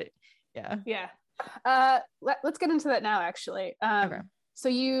things, but yeah. Let's get into that now, actually. Okay. So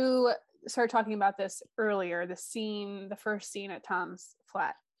you started talking about this earlier, the first scene at Tom's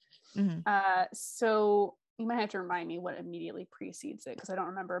flat. So you might have to remind me what immediately precedes it, because I don't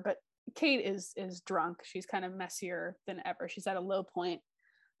remember, but Kate is drunk. She's kind of messier than ever. She's at a low point,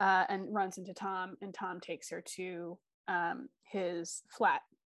 and runs into Tom, and Tom takes her to his flat,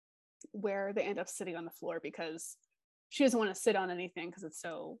 where they end up sitting on the floor because she doesn't want to sit on anything because it's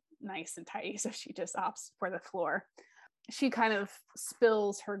so nice and tidy. So she just opts for the floor. She kind of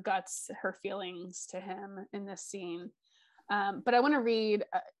spills her guts, her feelings to him in this scene. But I want to read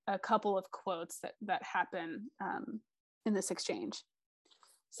a couple of quotes that happen in this exchange.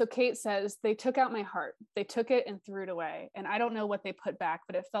 So Kate says, "They took out my heart. They took it and threw it away. And I don't know what they put back,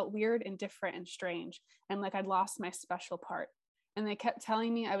 but it felt weird and different and strange, and like I'd lost my special part. And they kept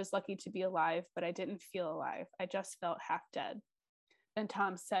telling me I was lucky to be alive, but I didn't feel alive. I just felt half dead." Then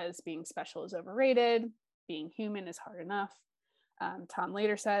Tom says being special is overrated. Being human is hard enough. Tom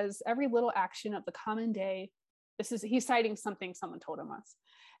later says, "Every little action of the common day," he's citing something someone told him once,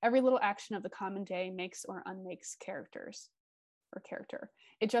 "every little action of the common day makes or unmakes character.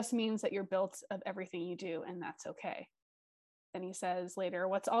 It just means that you're built of everything you do, and that's okay." Then he says later,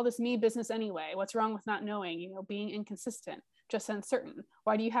 "What's all this me business anyway? What's wrong with not knowing, being inconsistent, just uncertain?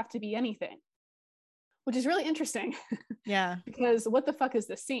 Why do you have to be anything?" Which is really interesting. Yeah. Because what the fuck is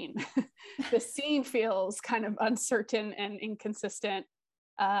this scene? The scene feels kind of uncertain and inconsistent,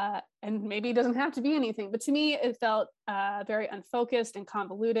 and maybe it doesn't have to be anything. But to me, it felt very unfocused and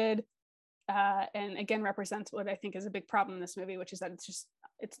convoluted, and again represents what I think is a big problem in this movie, which is that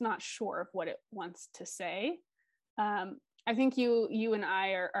it's not sure of what it wants to say. I think you and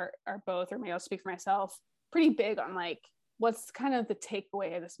I are both, or maybe I'll speak for myself, pretty big on like, what's kind of the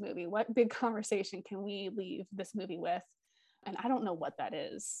takeaway of this movie? What big conversation can we leave this movie with? And I don't know what that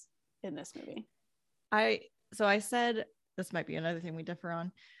is in this movie. I said, this might be another thing we differ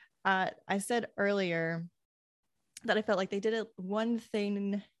on. I said earlier that I felt like they did one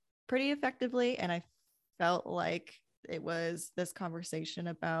thing pretty effectively, and I felt like it was this conversation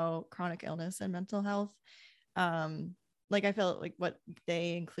about chronic illness and mental health. Like I felt like what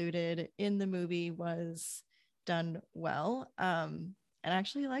they included in the movie was done well. And I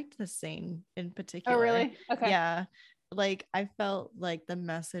actually liked this scene in particular. Oh, really? Okay. Yeah. Like I felt like the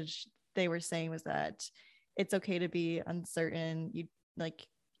message they were saying was that it's okay to be uncertain.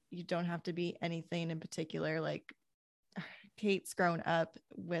 You don't have to be anything in particular. Like Kate's grown up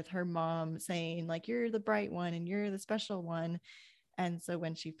with her mom saying like you're the bright one and you're the special one. And so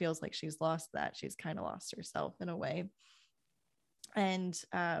when she feels like she's lost that, she's kind of lost herself in a way. And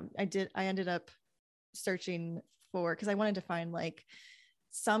I ended up searching for, because I wanted to find like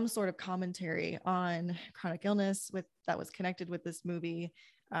some sort of commentary on chronic illness with that was connected with this movie.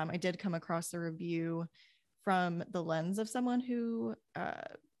 I did come across a review from the lens of someone who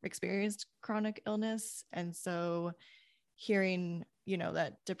experienced chronic illness. And so hearing, you know,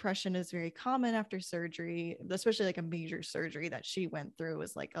 that depression is very common after surgery, especially like a major surgery that she went through,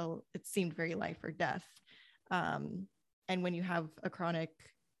 was like, oh, it seemed very life or death. And when you have a chronic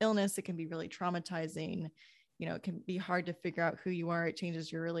illness, it can be really traumatizing. You know, it can be hard to figure out who you are. It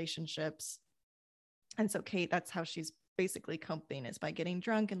changes your relationships. And so Kate, that's how she's basically coping, is by getting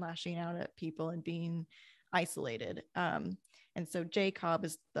drunk and lashing out at people and being isolated. And so Jay Cobb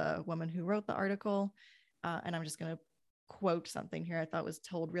is the woman who wrote the article. And I'm just going to quote something here I thought was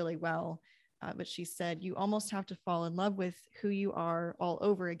told really well. But she said, you almost have to fall in love with who you are all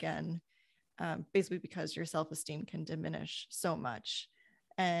over again, basically because your self-esteem can diminish so much.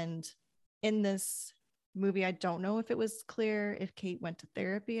 And in this movie, I don't know if it was clear if Kate went to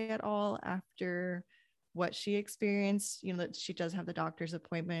therapy at all after what she experienced. You know, that she does have the doctor's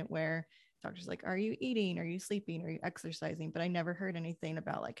appointment where doctor's like, are you eating, are you sleeping, are you exercising? But I never heard anything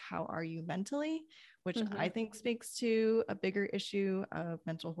about like, how are you mentally, which I think speaks to a bigger issue of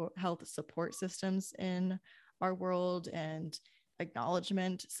mental health support systems in our world and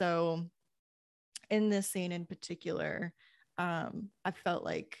acknowledgement. So in this scene in particular, I felt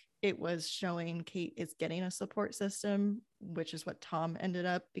like it was showing Kate is getting a support system, which is what Tom ended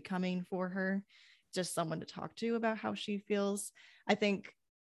up becoming for her, just someone to talk to about how she feels. I think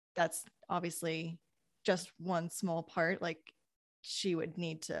that's obviously just one small part. Like she would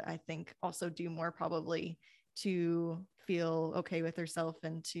need to, I think, also do more probably to feel okay with herself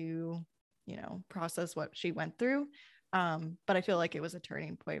and to, you know, process what she went through. But I feel like it was a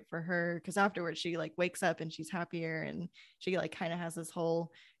turning point for her, because afterwards she like wakes up and she's happier and she like kind of has this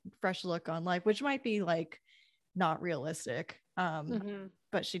whole fresh look on life, which might be like not realistic.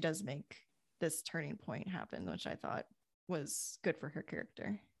 But she does make this turning point happen, which I thought was good for her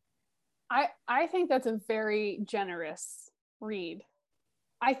character. I think that's a very generous read.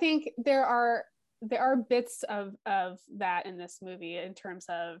 I think there are bits of that in this movie in terms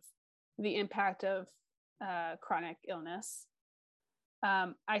of the impact of chronic illness.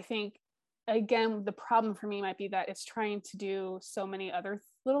 I think again the problem for me might be that it's trying to do so many other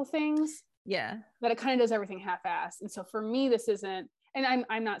little things. Yeah. That it kind of does everything half-assed. And so for me, this isn't. And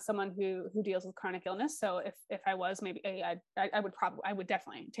I'm not someone who deals with chronic illness. So if I was, maybe I would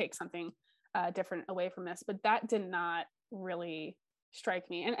definitely take something different away from this. But that did not really strike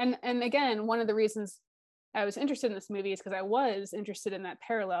me. And again, one of the reasons I was interested in this movie is because I was interested in that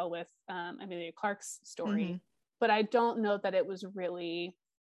parallel with Emilia Clarke's story, but I don't know that it was really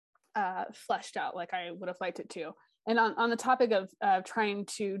fleshed out like I would have liked it to. And on the topic of trying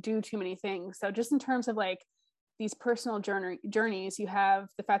to do too many things, so just in terms of like these personal journeys, you have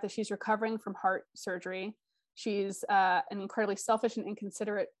the fact that she's recovering from heart surgery. She's an incredibly selfish and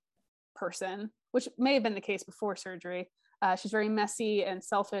inconsiderate person, which may have been the case before surgery. She's very messy and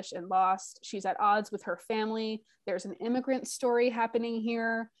selfish and lost. She's at odds with her family. There's an immigrant story happening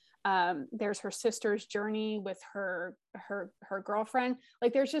here. There's her sister's journey with her girlfriend.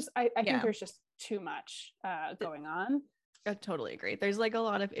 Like there's just, I think there's just too much going on. I totally agree. There's like a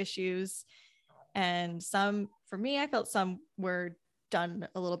lot of issues, and some, for me, I felt some were done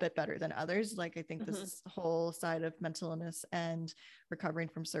a little bit better than others. Like I think this whole side of mental illness and recovering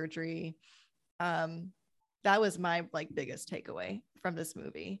from surgery, that was my like biggest takeaway from this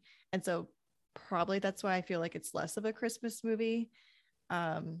movie. And so probably that's why I feel like it's less of a Christmas movie,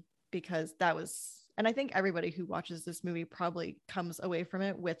 because that was, and I think everybody who watches this movie probably comes away from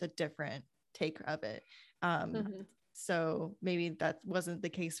it with a different take of it. So maybe that wasn't the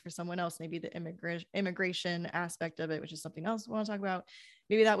case for someone else. Maybe the immigration aspect of it, which is something else we want to talk about,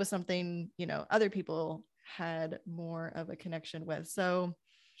 maybe that was something, you know, other people had more of a connection with. So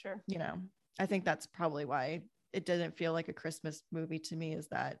sure, you know, I think that's probably why it didn't feel like a Christmas movie to me, is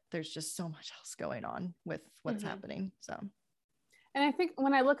that there's just so much else going on with what's happening. So, and I think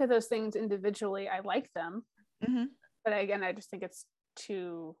when I look at those things individually, I like them, but again, I just think it's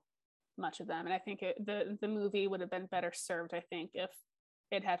too much of them. And I think the movie would have been better served, I think, if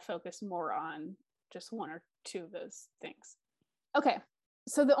it had focused more on just one or two of those things. Okay,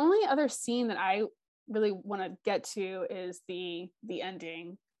 so the only other scene that I really want to get to is the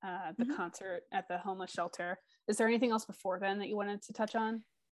ending, the concert at the homeless shelter. Is there anything else before then that you wanted to touch on?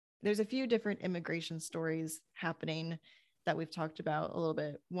 There's a few different immigration stories happening that we've talked about a little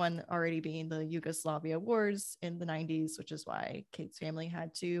bit. One already being the Yugoslavia wars in the 90s, which is why Kate's family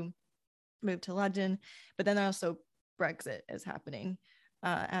had to move to London. But then also Brexit is happening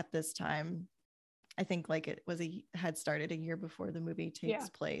at this time. I think like it was had started a year before the movie takes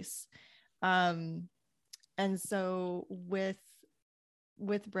place. And so with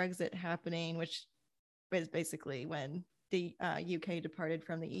Brexit happening, which is basically when the UK departed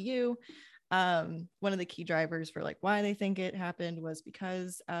from the EU, one of the key drivers for like why they think it happened was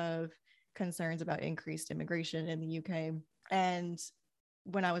because of concerns about increased immigration in the UK. And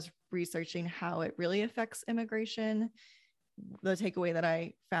when I was researching how it really affects immigration, the takeaway that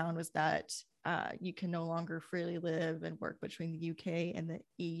I found was that you can no longer freely live and work between the UK and the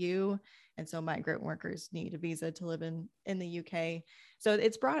EU. And so migrant workers need a visa to live in the UK. So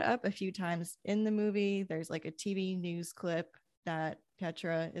it's brought up a few times in the movie. There's like a TV news clip that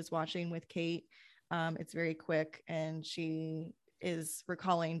Petra is watching with Kate. It's very quick, and she is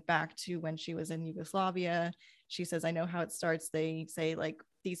recalling back to when she was in Yugoslavia. She says, I know how it starts. They say like,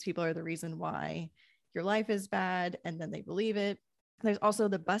 these people are the reason why your life is bad, and then they believe it. There's also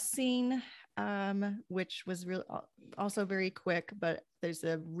the bus scene, which was really also very quick, but there's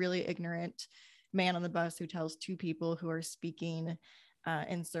a really ignorant man on the bus who tells two people who are speaking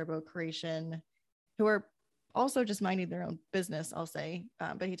in Serbo-Croatian, who are also just minding their own business, I'll say,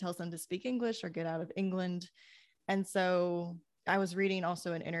 but he tells them to speak English or get out of England. And so I was reading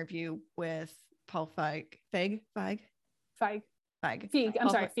also an interview with Paul Feig.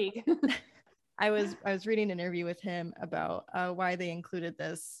 I was reading an interview with him about why they included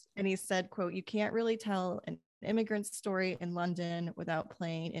this, and he said, quote, you can't really tell an immigrant story in London without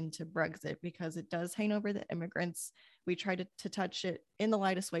playing into Brexit, because it does hang over the immigrants. We tried to touch it in the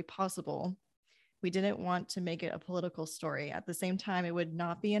lightest way possible. We didn't want to make it a political story. At the same time, it would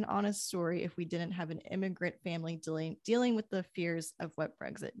not be an honest story if we didn't have an immigrant family dealing with the fears of what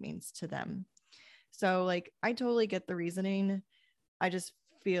Brexit means to them. So like, I totally get the reasoning. I just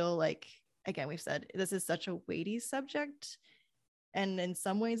feel like, again, we've said this is such a weighty subject, and in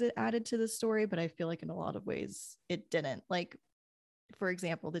some ways it added to the story, but I feel like in a lot of ways it didn't. Like, for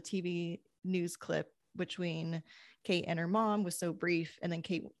example, the TV news clip between Kate and her mom was so brief, and then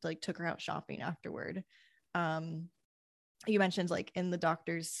Kate like took her out shopping afterward. You mentioned like in the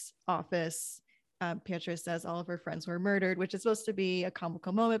doctor's office, Petra says all of her friends were murdered, which is supposed to be a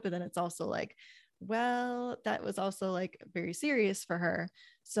comical moment, but then it's also like, well, that was also like very serious for her.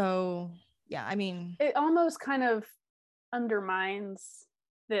 So yeah, I mean, it almost kind of undermines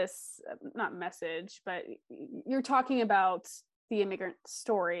this, not message, but you're talking about the immigrant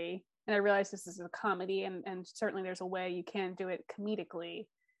story, and I realize this is a comedy, and certainly there's a way you can do it comedically,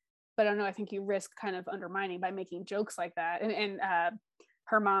 but I don't know, I think you risk kind of undermining by making jokes like that. And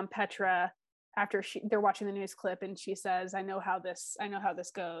her mom Petra, after they're watching the news clip, and she says, I know how this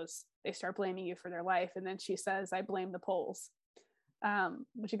goes. They start blaming you for their life, and then she says, I blame the Poles,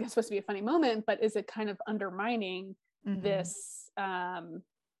 which I guess is supposed to be a funny moment, but is it kind of undermining this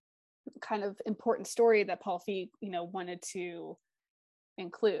kind of important story that Paul Feig, wanted to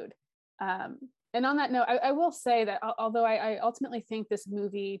include? And on that note, I will say that although I ultimately think this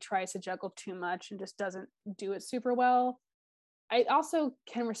movie tries to juggle too much and just doesn't do it super well, I also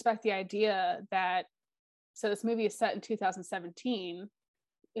can respect the idea that, so this movie is set in 2017.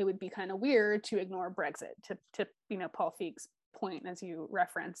 It would be kind of weird to ignore Brexit, to Paul Feig's point, as you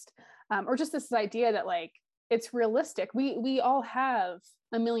referenced, or just this idea that like, it's realistic. We all have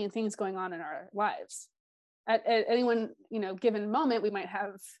a million things going on in our lives. At any one given moment, we might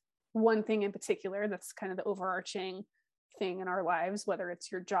have one thing in particular that's kind of the overarching thing in our lives, whether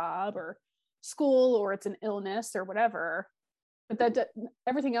it's your job or school or it's an illness or whatever. But that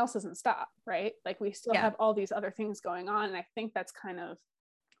everything else doesn't stop, right? Like, we still have all these other things going on, and I think that's kind of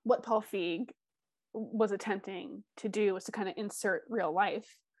what Paul Feig was attempting to do, was to kind of insert real life.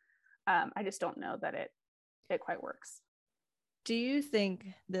 I just don't know that it quite works. Do you think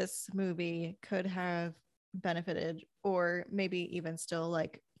this movie could have benefited, or maybe even still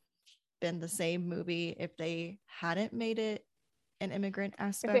like been the same movie, if they hadn't made it an immigrant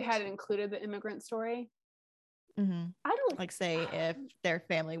aspect? If they hadn't included the immigrant story? I don't like, say if their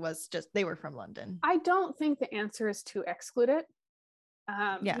family was just, they were from London. I don't think the answer is to exclude it.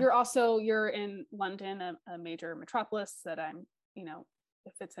 You're in London, a major metropolis that I'm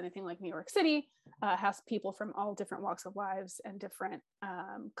if it's anything like New York City, has people from all different walks of lives and different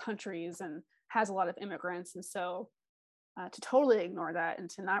countries, and has a lot of immigrants. And so to totally ignore that and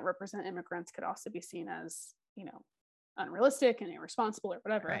to not represent immigrants could also be seen as, you know, unrealistic and irresponsible or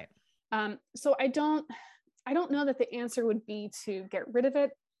whatever. Right. So I don't know that the answer would be to get rid of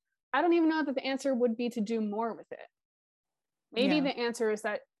it. I don't even know that the answer would be to do more with it. Maybe the answer is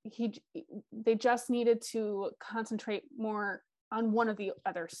that they just needed to concentrate more on one of the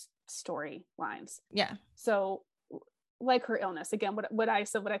other storylines. Yeah. So like her illness, again, what I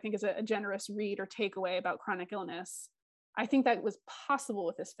said, what I think is a generous read or takeaway about chronic illness, I think that was possible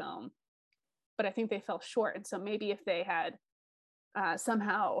with this film, but I think they fell short. And so maybe if they had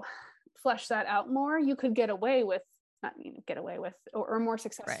somehow fleshed that out more, you could get away with, or more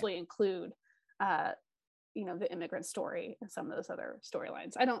successfully include, you know, the immigrant story and some of those other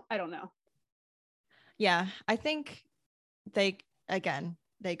storylines. I don't know. Yeah, I think they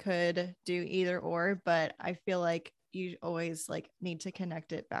could do either or, but I feel like you always like need to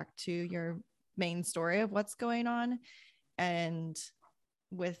connect it back to your main story of what's going on. And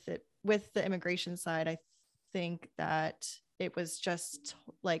with the immigration side, I think that it was just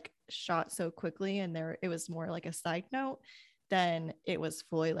like shot so quickly, and it was more like a side note than it was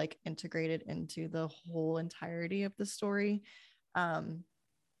fully like integrated into the whole entirety of the story.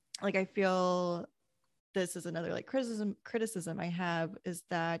 Like I feel this is another like criticism I have, is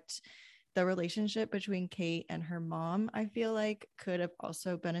that the relationship between Kate and her mom, I feel like could have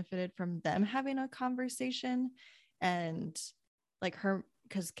also benefited from them having a conversation. And like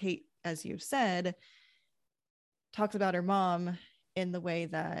because Kate, as you've said, talks about her mom in the way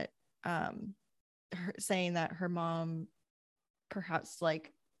that saying that her mom perhaps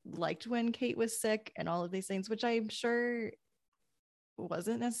liked when Kate was sick and all of these things, which I'm sure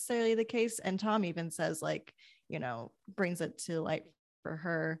wasn't necessarily the case. And Tom even says, like, you know, brings it to light for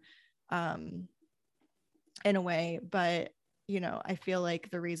her in a way. But, you know, I feel like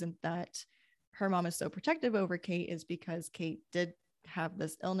the reason that her mom is so protective over Kate is because Kate did have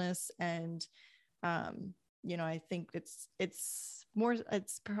this illness. And you know, I think it's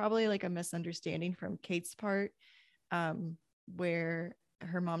probably like a misunderstanding from Kate's part, where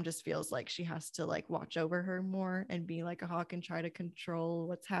her mom just feels like she has to like watch over her more and be like a hawk and try to control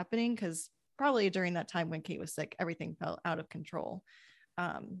what's happening, because probably during that time when Kate was sick, everything felt out of control.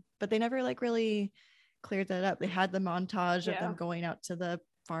 But they never like really cleared that up. They had the montage of them going out to the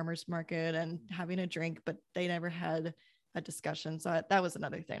farmers market and having a drink, but they never had a discussion. So that was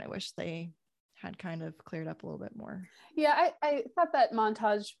another thing I wish they had kind of cleared up a little bit more. Yeah, I thought that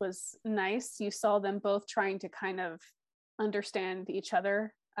montage was nice. You saw them both trying to kind of understand each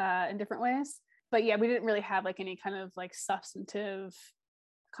other in different ways. But yeah, we didn't really have like any kind of like substantive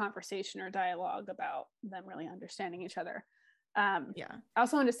conversation or dialogue about them really understanding each other. I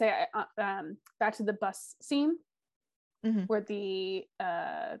also wanted to say, back to the bus scene, where the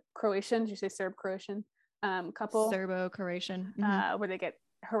Croatian, did you say Serb-Croatian couple? Serbo-Croatian. Where they get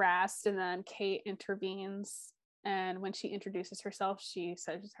harassed, and then Kate intervenes, and when she introduces herself, she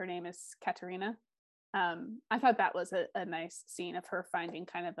says her name is Katerina. I thought that was a nice scene of her finding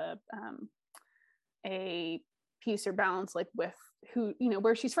kind of a peace or balance, like with who, you know,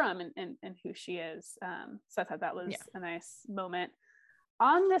 where she's from and who she is. So I thought that was a nice moment.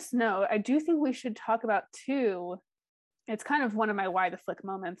 On this note, I do think we should talk about two. It's kind of one of my why the flick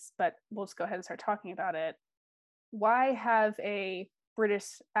moments, but we'll just go ahead and start talking about it. Why have a British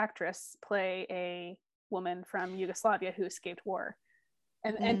actress play a woman from Yugoslavia who escaped war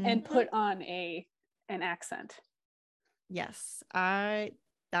and put on an accent? Yes,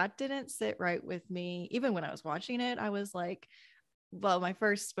 that didn't sit right with me. Even when I was watching it, I was like, well,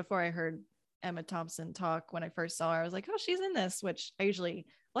 before I heard Emma Thompson talk, when I first saw her, I was like, oh, she's in this, which I usually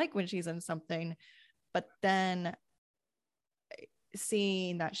like when she's in something. But then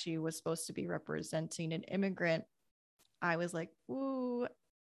seeing that she was supposed to be representing an immigrant, I was like, ooh,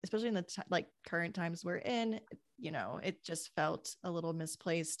 especially in the like current times we're in, you know, it just felt a little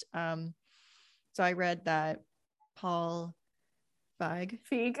misplaced. So I read that Paul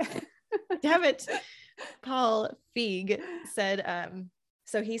Feig. Damn it. Paul Feig said,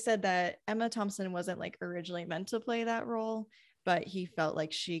 so he said that Emma Thompson wasn't like originally meant to play that role, but he felt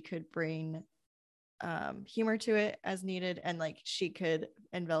like she could bring humor to it as needed, and like she could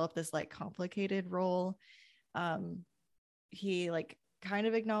envelop this like complicated role. He like kind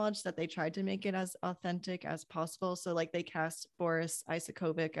of acknowledged that they tried to make it as authentic as possible. So like they cast Boris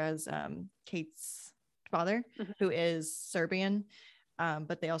Isakovic as Kate's father, who is Serbian,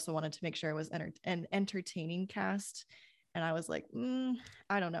 but they also wanted to make sure it was an entertaining cast. And I was like,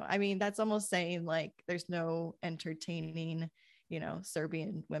 I don't know. I mean, that's almost saying like there's no entertaining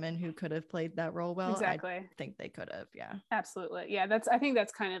Serbian women who could have played that role well. Exactly. I think they could have. Yeah, absolutely. Yeah, I think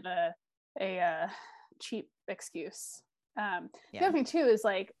that's kind of a cheap excuse. The other thing too is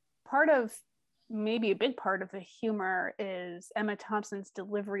like maybe a big part of the humor is Emma Thompson's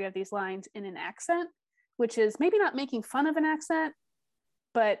delivery of these lines in an accent, which is maybe not making fun of an accent,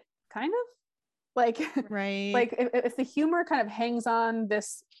 but kind of like right. Like if the humor kind of hangs on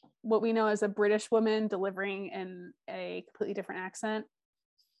this, what we know as a British woman delivering in a completely different accent,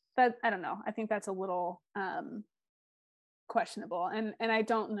 that I don't know. I think that's a little questionable, and I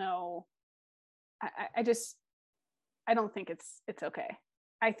don't know. I don't think it's okay.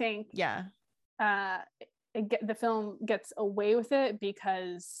 I think the film gets away with it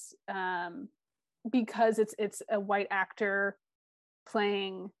because it's a white actor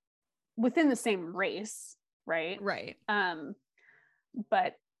playing within the same race, right?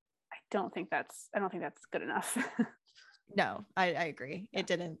 But I don't think that's good enough. No, I agree. It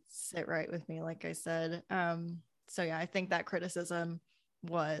didn't sit right with me, like I said. So yeah, I think that criticism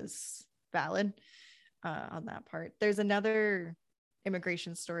was valid on that part. There's another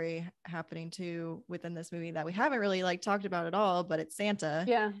immigration story happening too within this movie that we haven't really like talked about at all, but it's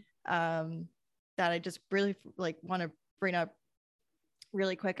Santa. That I just really like want to bring up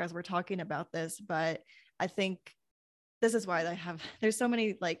really quick as we're talking about this. But I think this is why there's so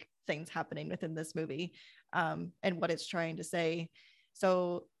many like things happening within this movie and what it's trying to say.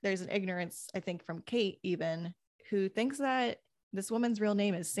 So there's an ignorance, I think, from Kate even, who thinks that this woman's real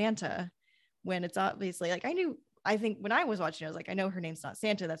name is Santa, when it's obviously like I think when I was watching, I was like, I know her name's not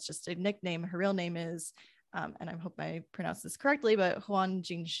Santa. That's just a nickname. Her real name is, and I hope I pronounced this correctly, but Huan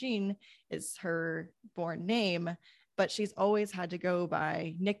Jingxin is her born name. But she's always had to go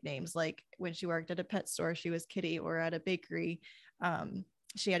by nicknames. Like when she worked at a pet store, she was Kitty, or at a bakery,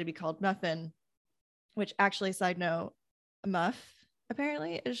 she had to be called Muffin, which actually, side note, muff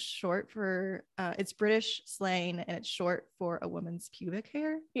apparently is short for, it's British slang and it's short for a woman's pubic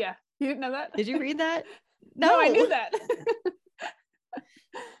hair. Yeah. You didn't know that? Did you read that? No, I knew that.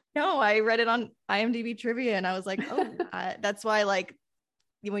 No, I read it on IMDb trivia and I was like, oh, that's why like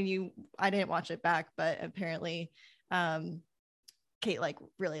I didn't watch it back, but apparently Kate like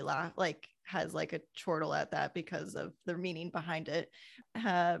really has like a chortle at that because of the meaning behind it.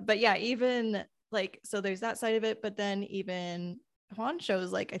 But yeah, even like, so there's that side of it, but then even Juan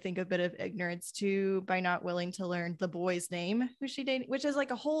shows like I think a bit of ignorance too by not willing to learn the boy's name who she dated, which is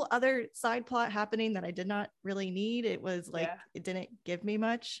like a whole other side plot happening that I did not really need. It was like it didn't give me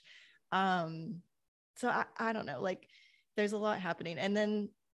much. So I don't know, like there's a lot happening. And then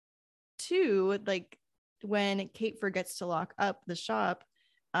two, like when Kate forgets to lock up the shop,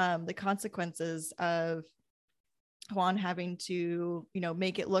 the consequences of Juan having to,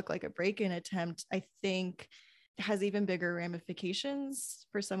 make it look like a break-in attempt, I think has even bigger ramifications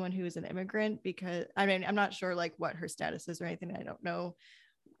for someone who is an immigrant, because I mean, I'm not sure like what her status is or anything. I don't know.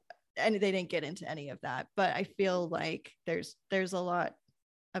 And they didn't get into any of that, but I feel like there's a lot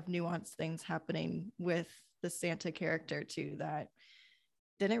of nuanced things happening with the Santa character too that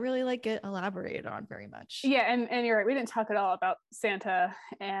didn't really like get elaborated on very much. Yeah, and you're right. We didn't talk at all about Santa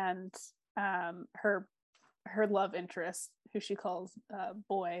and her love interest, who she calls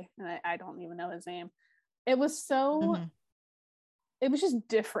Boy, and I don't even know his name. It was so it was just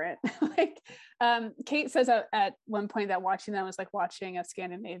different. Like Kate says at one point that watching them was like watching a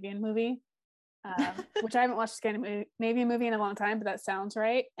Scandinavian movie, which I haven't watched a Scandinavian movie in a long time, but that sounds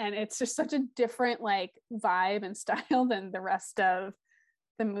right. And it's just such a different like vibe and style than the rest of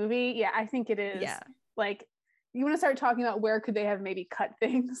the movie. Yeah, I think it is. Yeah. Like you want to start talking about where could they have maybe cut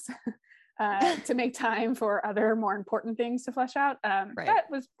things to make time for other more important things to flesh out.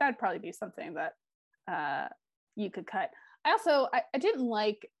 That'd probably be something that you could cut. I didn't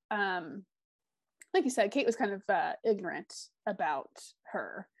like you said, Kate was kind of ignorant about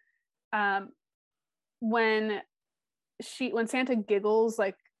her. When Santa giggles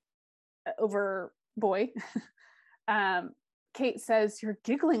like over Boy, Kate says, "You're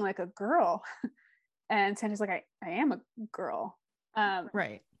giggling like a girl," and Santa's like, I am a girl.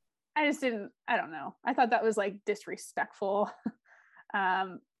 Right. I don't know. I thought that was like disrespectful.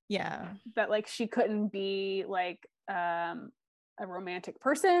 That like she couldn't be like a romantic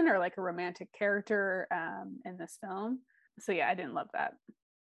person or like a romantic character in this film. So yeah, I didn't love that.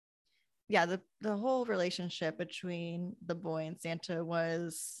 Yeah, the whole relationship between the boy and Santa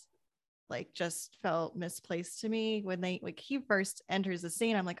was like just felt misplaced to me. When he first enters the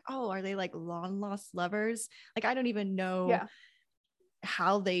scene, I'm like, oh, are they like long lost lovers? Like I don't even know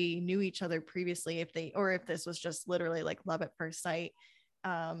how they knew each other previously, if this was just literally like love at first sight.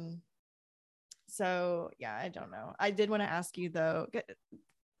 So yeah, I don't know. I did want to ask you though,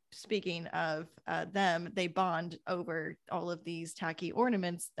 speaking of them, they bond over all of these tacky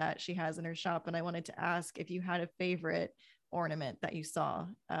ornaments that she has in her shop. And I wanted to ask if you had a favorite ornament that you saw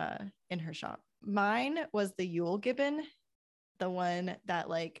in her shop. Mine was the Yule Gibbon, the one that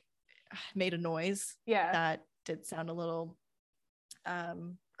like made a noise. Yeah. That did sound a little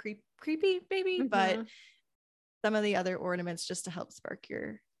creepy maybe, but some of the other ornaments, just to help spark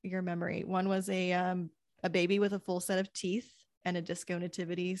your memory. One was a baby with a full set of teeth and a disco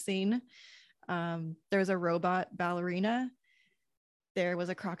nativity scene. There was a robot ballerina. There was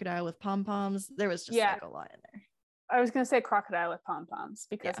a crocodile with pom-poms. There was just like a lot in there. I was going to say crocodile with pom-poms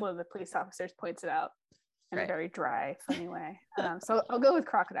because one of the police officers points it out in a very dry, funny way. So I'll go with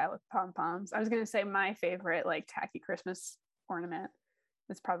crocodile with pom-poms. I was going to say my favorite like tacky Christmas ornament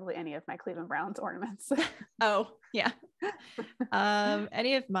is probably any of my Cleveland Browns ornaments. Oh, yeah.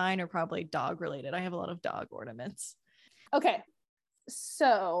 Any of mine are probably dog related. I have a lot of dog ornaments. Okay.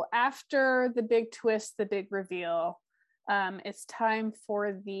 So after the big twist, the big reveal, it's time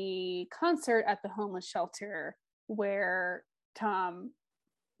for the concert at the homeless shelter where Tom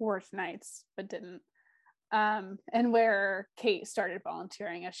worked nights but didn't. And where Kate started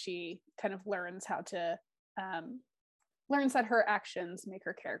volunteering as she kind of learns how to learns that her actions make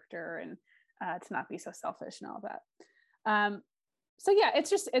her character and to not be so selfish and all that. So yeah,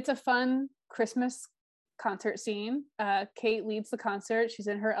 it's a fun Christmas concert scene. Kate leads the concert. She's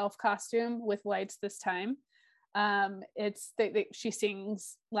in her elf costume with lights this time. She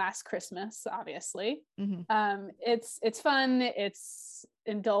sings Last Christmas, obviously. It's fun, it's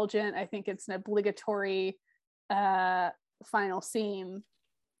indulgent. I think it's an obligatory final scene,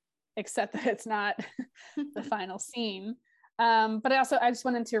 except that it's not the final scene. But I just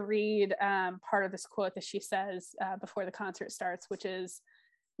wanted to read part of this quote that she says before the concert starts, which is,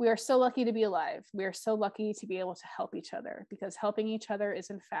 "We are so lucky to be alive. We are so lucky to be able to help each other, because helping each other is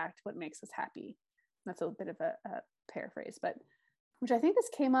in fact what makes us happy." That's a bit of a paraphrase, but which I think this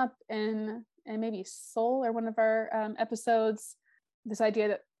came up in maybe Soul or one of our episodes, this idea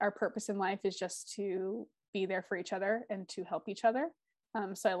that our purpose in life is just to be there for each other and to help each other.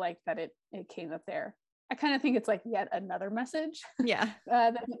 So I like that it came up there. I kind of think it's like yet another message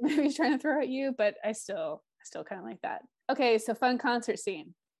that maybe he's trying to throw at you, but I still kind of like that. Okay, so fun concert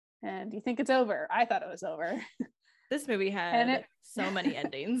scene. And do you think it's over? I thought it was over. This movie had so many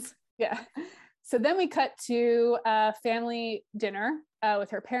endings. Yeah. So then we cut to a family dinner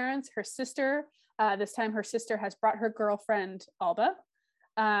with her parents, her sister. This time her sister has brought her girlfriend, Alba.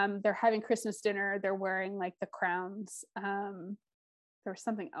 They're having Christmas dinner. They're wearing like the crowns. There was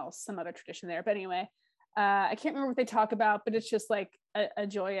something else, some other tradition there. But anyway, I can't remember what they talk about, but it's just like a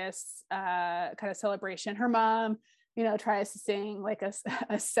joyous kind of celebration. Her mom, tries to sing like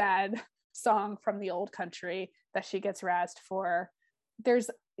a sad song from the old country that she gets razzed for.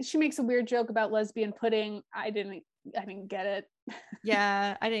 She makes a weird joke about lesbian pudding. I didn't get it.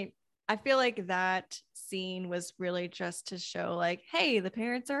 Yeah, I didn't. I feel like that scene was really just to show like, hey, the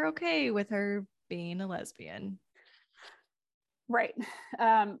parents are okay with her being a lesbian. Right.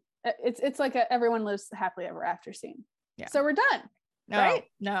 It's like a everyone lives happily ever after scene. Yeah. So we're done. No, right?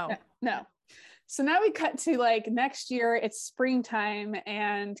 No. So now we cut to like next year. It's springtime,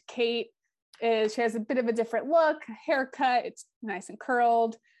 and Kate she has a bit of a different look, haircut. It's nice and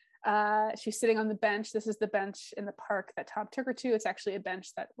curled. She's sitting on the bench. This is the bench in the park that Tom took her to. It's actually a bench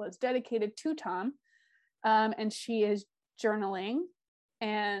that was dedicated to Tom. And she is journaling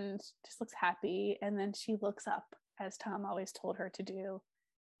and just looks happy. And then she looks up, as Tom always told her to do.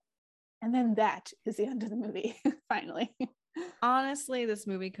 And then that is the end of the movie, finally. Honestly, this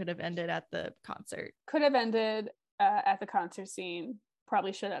movie could have ended at the concert. Could have ended at the concert scene.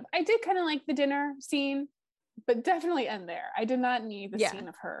 Probably should have. I did kind of like the dinner scene, but definitely end there. I did not need the scene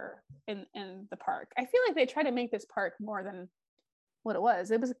of her in the park. I feel like they tried to make this park more than what it was.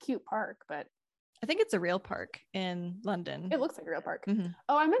 It was a cute park, but I think it's a real park in London. It looks like a real park.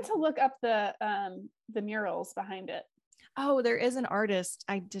 Oh, I meant to look up the murals behind it. Oh, there is an artist.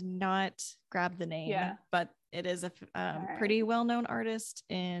 I did not grab the name, but it is a pretty well-known artist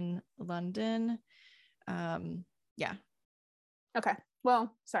in London. Yeah. Okay.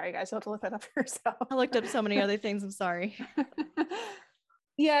 Well, sorry guys, you'll have to look that up yourself. I looked up so many other things. I'm sorry.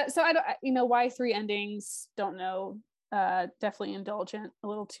 Yeah. So I don't, why 3 endings? Don't know. Definitely indulgent, a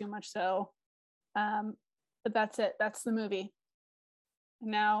little too much so. But that's it. That's the movie.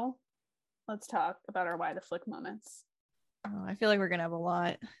 Now, let's talk about our why the flick moments. Oh, I feel like we're gonna have a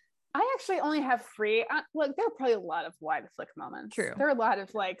lot. I actually only have 3. Look, there are probably a lot of why the flick moments. True. There are a lot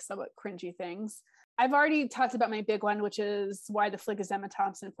of like somewhat cringy things. I've already talked about my big one, which is why the flick is Emma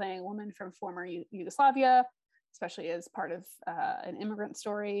Thompson playing a woman from former Yugoslavia, especially as part of an immigrant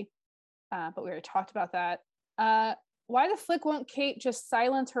story. But we already talked about that. Why the flick won't Kate just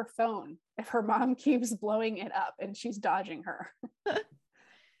silence her phone if her mom keeps blowing it up and she's dodging her?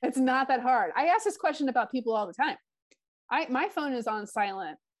 It's not that hard. I ask this question about people all the time. My phone is on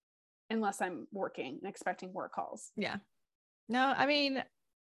silent unless I'm working and expecting work calls. Yeah. No, I mean,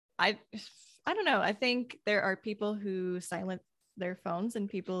 I don't know. I think there are people who silence their phones and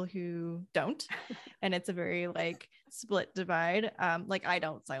people who don't. And it's a very like split divide. Like I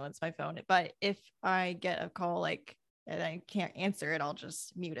don't silence my phone, but if I get a call like and I can't answer it, I'll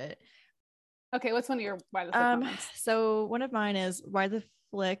just mute it. Okay, what's one of your why the flick moments? So one of mine is why the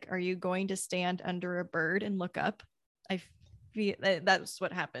flick are you going to stand under a bird and look up? I feel that's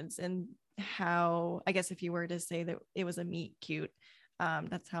what happens. And how, I guess if you were to say that it was a meet cute,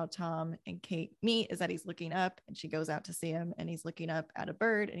 that's how Tom and Kate meet, is that he's looking up and she goes out to see him and he's looking up at a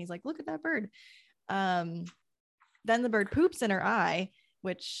bird and he's like, look at that bird. Then the bird poops in her eye,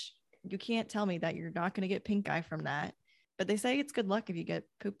 which you can't tell me that you're not going to get pink eye from that. But they say it's good luck if you get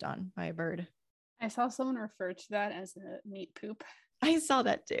pooped on by a bird. I saw someone refer to that as a meat poop. I saw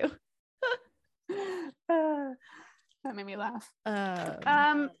that too. That made me laugh.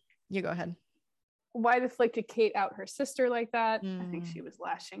 You go ahead. Why the flick did Kate out her sister like that? I think she was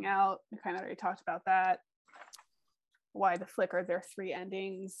lashing out. We kind of already talked about that. Why the flick are there 3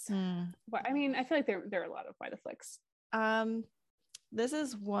 endings? I mean, I feel like there are a lot of why the flicks. This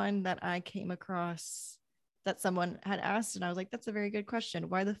is one that I came across that someone had asked, and I was like, that's a very good question.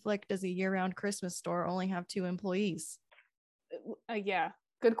 Why the flick does a year-round Christmas store only have 2 employees? Yeah,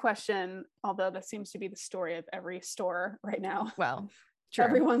 good question. Although that seems to be the story of every store right now. Well, true.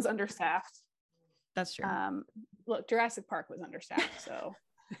 Everyone's understaffed. That's true. Look, Jurassic Park was understaffed, so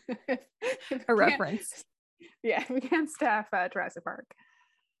a reference. Yeah, we can't staff Jurassic Park.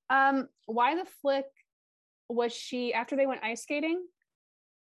 Why the flick was she, after they went ice skating,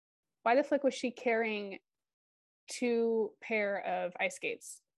 why the flick was she carrying 2 pair of ice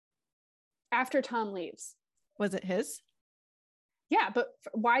skates after Tom leaves? Was it his? Yeah, but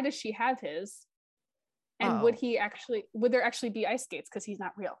why does she have his? And would there actually be ice skates? Because he's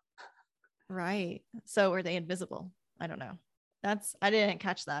not real. Right. So were they invisible? I don't know. I didn't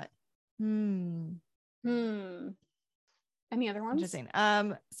catch that. Any other ones? Interesting.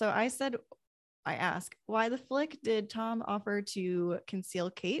 So I ask, why the flick did Tom offer to conceal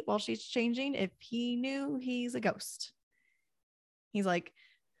Kate while she's changing if he knew he's a ghost? He's like,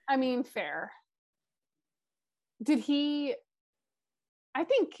 I mean, fair. Did he? I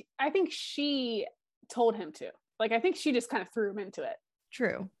think she told him to. Like, I think she just kind of threw him into it.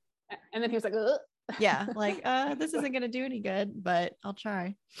 True. And then he was like, ugh. Yeah, like, this isn't gonna do any good, but I'll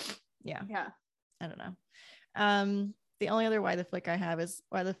try. Yeah. I don't know. The only other why the flick I have is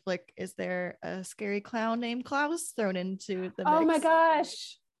why the flick is there a scary clown named Klaus thrown into the mix? Oh my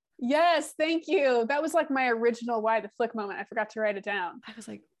gosh. Yes, thank you. That was like my original why the flick moment. I forgot to write it down. I was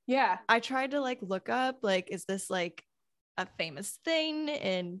like, yeah. I tried to like look up, like, is this like a famous thing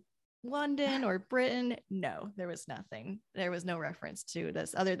in London or Britain? No, there was nothing. There was no reference to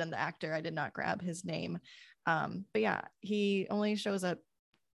this other than the actor. I did not grab his name. But yeah, he only shows up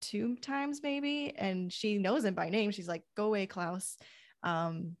 2 times maybe, and she knows him by name. She's like, go away, Klaus.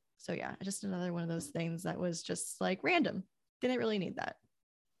 So yeah, just another one of those things that was just like random. Didn't really need that.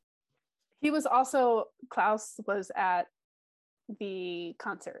 Klaus was at the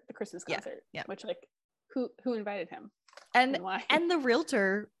concert, the Christmas concert. Yeah. Which, like, who invited him? And why? And the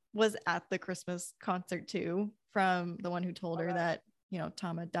realtor was at the Christmas concert too, from the one who told her that,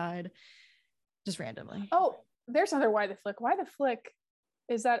 Tom had died just randomly. Oh, there's another why the flick. Why the flick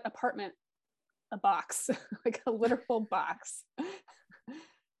is that apartment a box? Like a literal box.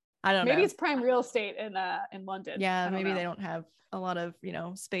 I don't know. Maybe it's prime real estate in London. Yeah, maybe they don't have a lot of,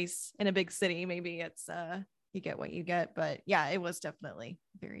 space in a big city. Maybe it's you get what you get. But yeah, it was definitely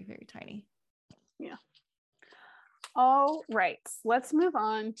very, very tiny. Yeah. All right, let's move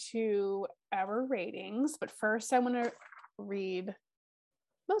on to our ratings. But first, I want to read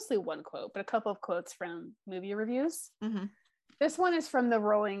mostly one quote, but a couple of quotes from movie reviews. Mm-hmm. This one is from the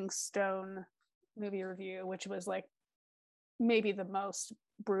Rolling Stone movie review, which was like maybe the most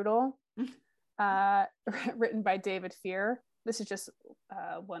brutal, written by David Fear. This is just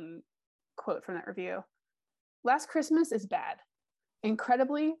one quote from that review. Last Christmas is bad.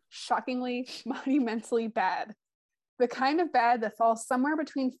 Incredibly, shockingly, monumentally bad. The kind of bad that falls somewhere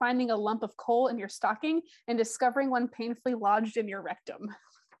between finding a lump of coal in your stocking and discovering one painfully lodged in your rectum.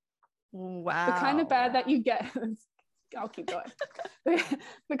 Wow. The kind of bad that you get. I'll keep going.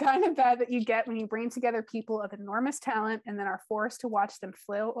 The kind of bad that you get when you bring together people of enormous talent and then are forced to watch them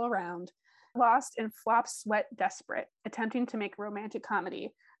flail around, lost in flop sweat desperate, attempting to make a romantic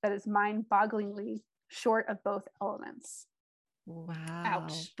comedy that is mind-bogglingly short of both elements. Wow.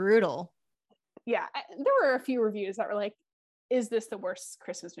 Ouch. Brutal. Yeah. There were a few reviews that were like, is this the worst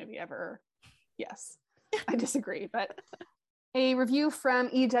Christmas movie ever? Yes. I disagree, but a review from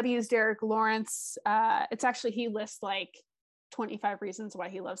EW's Derek Lawrence, it's actually, he lists like 25 reasons why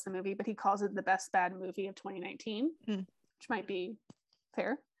he loves the movie, but he calls it the best bad movie of 2019, which might be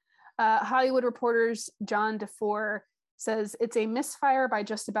fair. Hollywood Reporter's John DeFore says it's a misfire by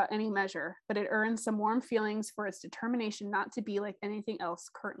just about any measure, but it earns some warm feelings for its determination not to be like anything else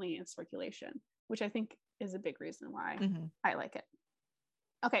currently in circulation, which I think is a big reason why I like it.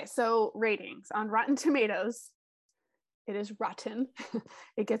 Okay, so ratings on Rotten Tomatoes. It is rotten.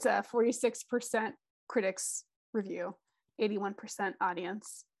 It gets a 46% critics review, 81%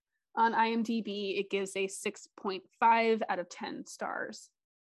 audience. On IMDb, it gives a 6.5 out of 10 stars.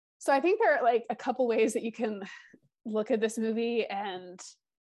 So I think there are like a couple ways that you can look at this movie and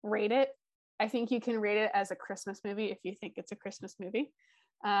rate it. I think you can rate it as a Christmas movie if you think it's a Christmas movie.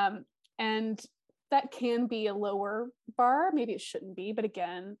 And that can be a lower bar. Maybe it shouldn't be, but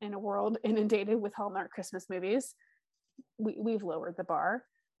again, in a world inundated with Hallmark Christmas movies, we've lowered the bar.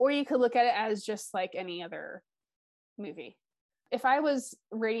 Or you could look at it as just like any other movie. If I was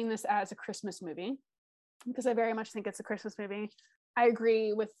rating this as a Christmas movie, because I very much think it's a Christmas movie, I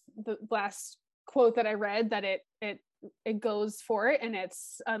agree with the last quote that I read that it goes for it, and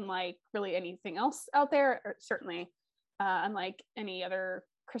it's unlike really anything else out there, or certainly unlike any other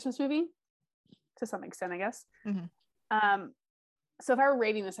Christmas movie to some extent, I guess. So if I were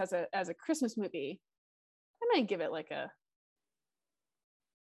rating this as a Christmas movie, I might give it like a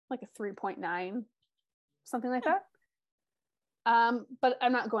 3.9, something like that. But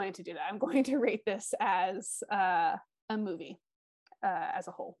I'm not going to do that. I'm going to rate this as a movie as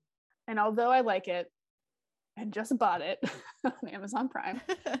a whole. And although I like it and just bought it on Amazon Prime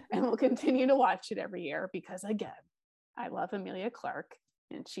and will continue to watch it every year because, again, I love Emilia Clarke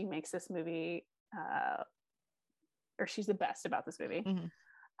and she makes this movie, or she's the best about this movie.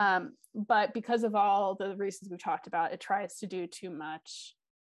 But because of all the reasons we've talked about, it tries to do too much.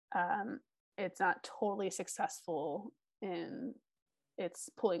 It's not totally successful in its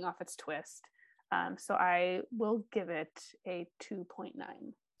pulling off its twist. So I will give it a 2.9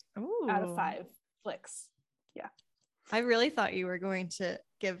 out of 5 flicks. Yeah. I really thought you were going to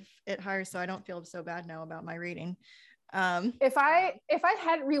give it higher, so I don't feel so bad now about my rating. If I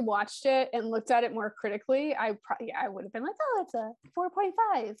had rewatched it and looked at it more critically, I would have been like, oh, it's a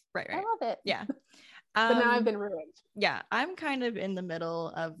 4.5. Right. I love it. Yeah. But now I've been ruined. Yeah, I'm kind of in the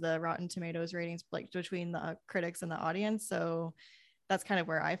middle of the Rotten Tomatoes ratings, like between the critics and the audience. So that's kind of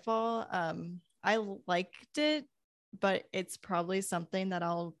where I fall. I liked it, but it's probably something that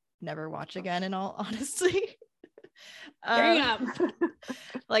I'll never watch again, in all honesty. Damn.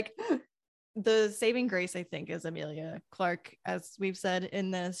 Like, the saving grace, I think, is Emilia Clarke. As we've said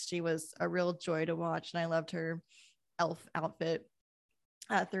in this, she was a real joy to watch, and I loved her elf outfit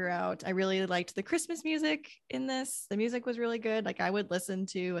throughout. I really liked the Christmas music in this. The music was really good. Like, I would listen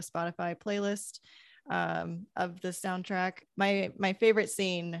to a Spotify playlist of the soundtrack. My favorite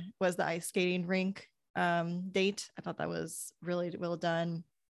scene was the ice skating rink date. I thought that was really well done.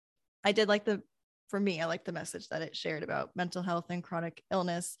 I did like for me, I like the message that it shared about mental health and chronic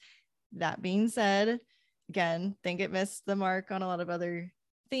illness. That being said, again, think it missed the mark on a lot of other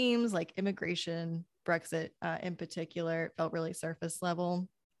themes like immigration, Brexit in particular. It felt really surface level.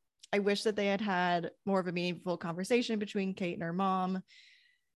 I wish that they had more of a meaningful conversation between Kate and her mom.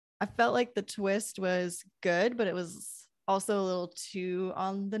 I felt like the twist was good, but it was also a little too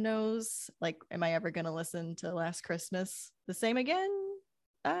on the nose. Like, am I ever going to listen to Last Christmas the same again?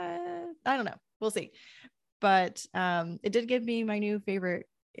 I don't know. We'll see. But it did give me my new favorite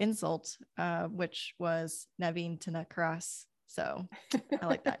insult, which was Naveen Tanakras. So I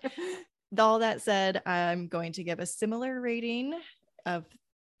like that. All that said, I'm going to give a similar rating of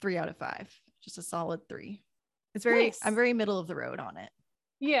 3 out of 5, just a solid 3. It's very nice. I'm very middle of the road on it.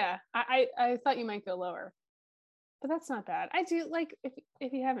 Yeah, I thought you might go lower, but that's not bad. I do like,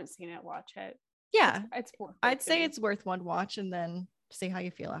 if you haven't seen it, watch it. Yeah, it's worth it. I'd say it's worth one watch and then see how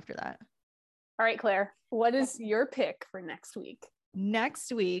you feel after that. All right, Claire, what is your pick for next week?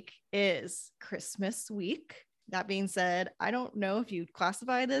 Next week is Christmas week. That being said, I don't know if you'd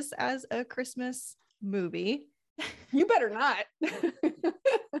classify this as a Christmas movie. You better not.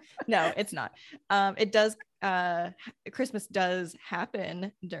 No, it's not. It does. Christmas does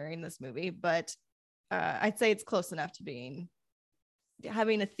happen during this movie, but I'd say it's close enough to being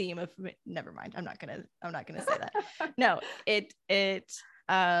having a theme of, never mind, I'm not gonna say that. No,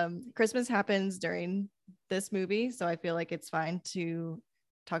 Christmas happens during this movie, so I feel like it's fine to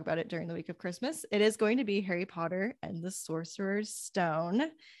talk about it during the week of Christmas. It is going to be Harry Potter and the Sorcerer's Stone,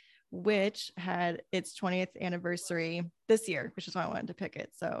 which had its 20th anniversary this year, which is why I wanted to pick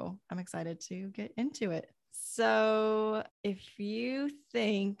it. So I'm excited to get into it. So if you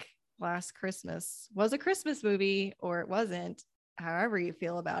think Last Christmas was a Christmas movie or it wasn't, however you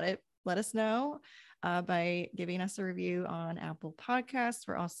feel about it, let us know by giving us a review on Apple Podcasts.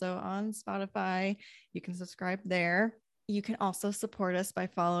 We're also on Spotify. You can subscribe there. You can also support us by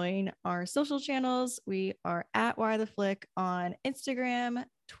following our social channels. We are at Why the Flick on Instagram,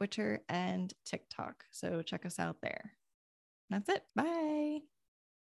 Twitter, and TikTok. So check us out there. That's it. Bye.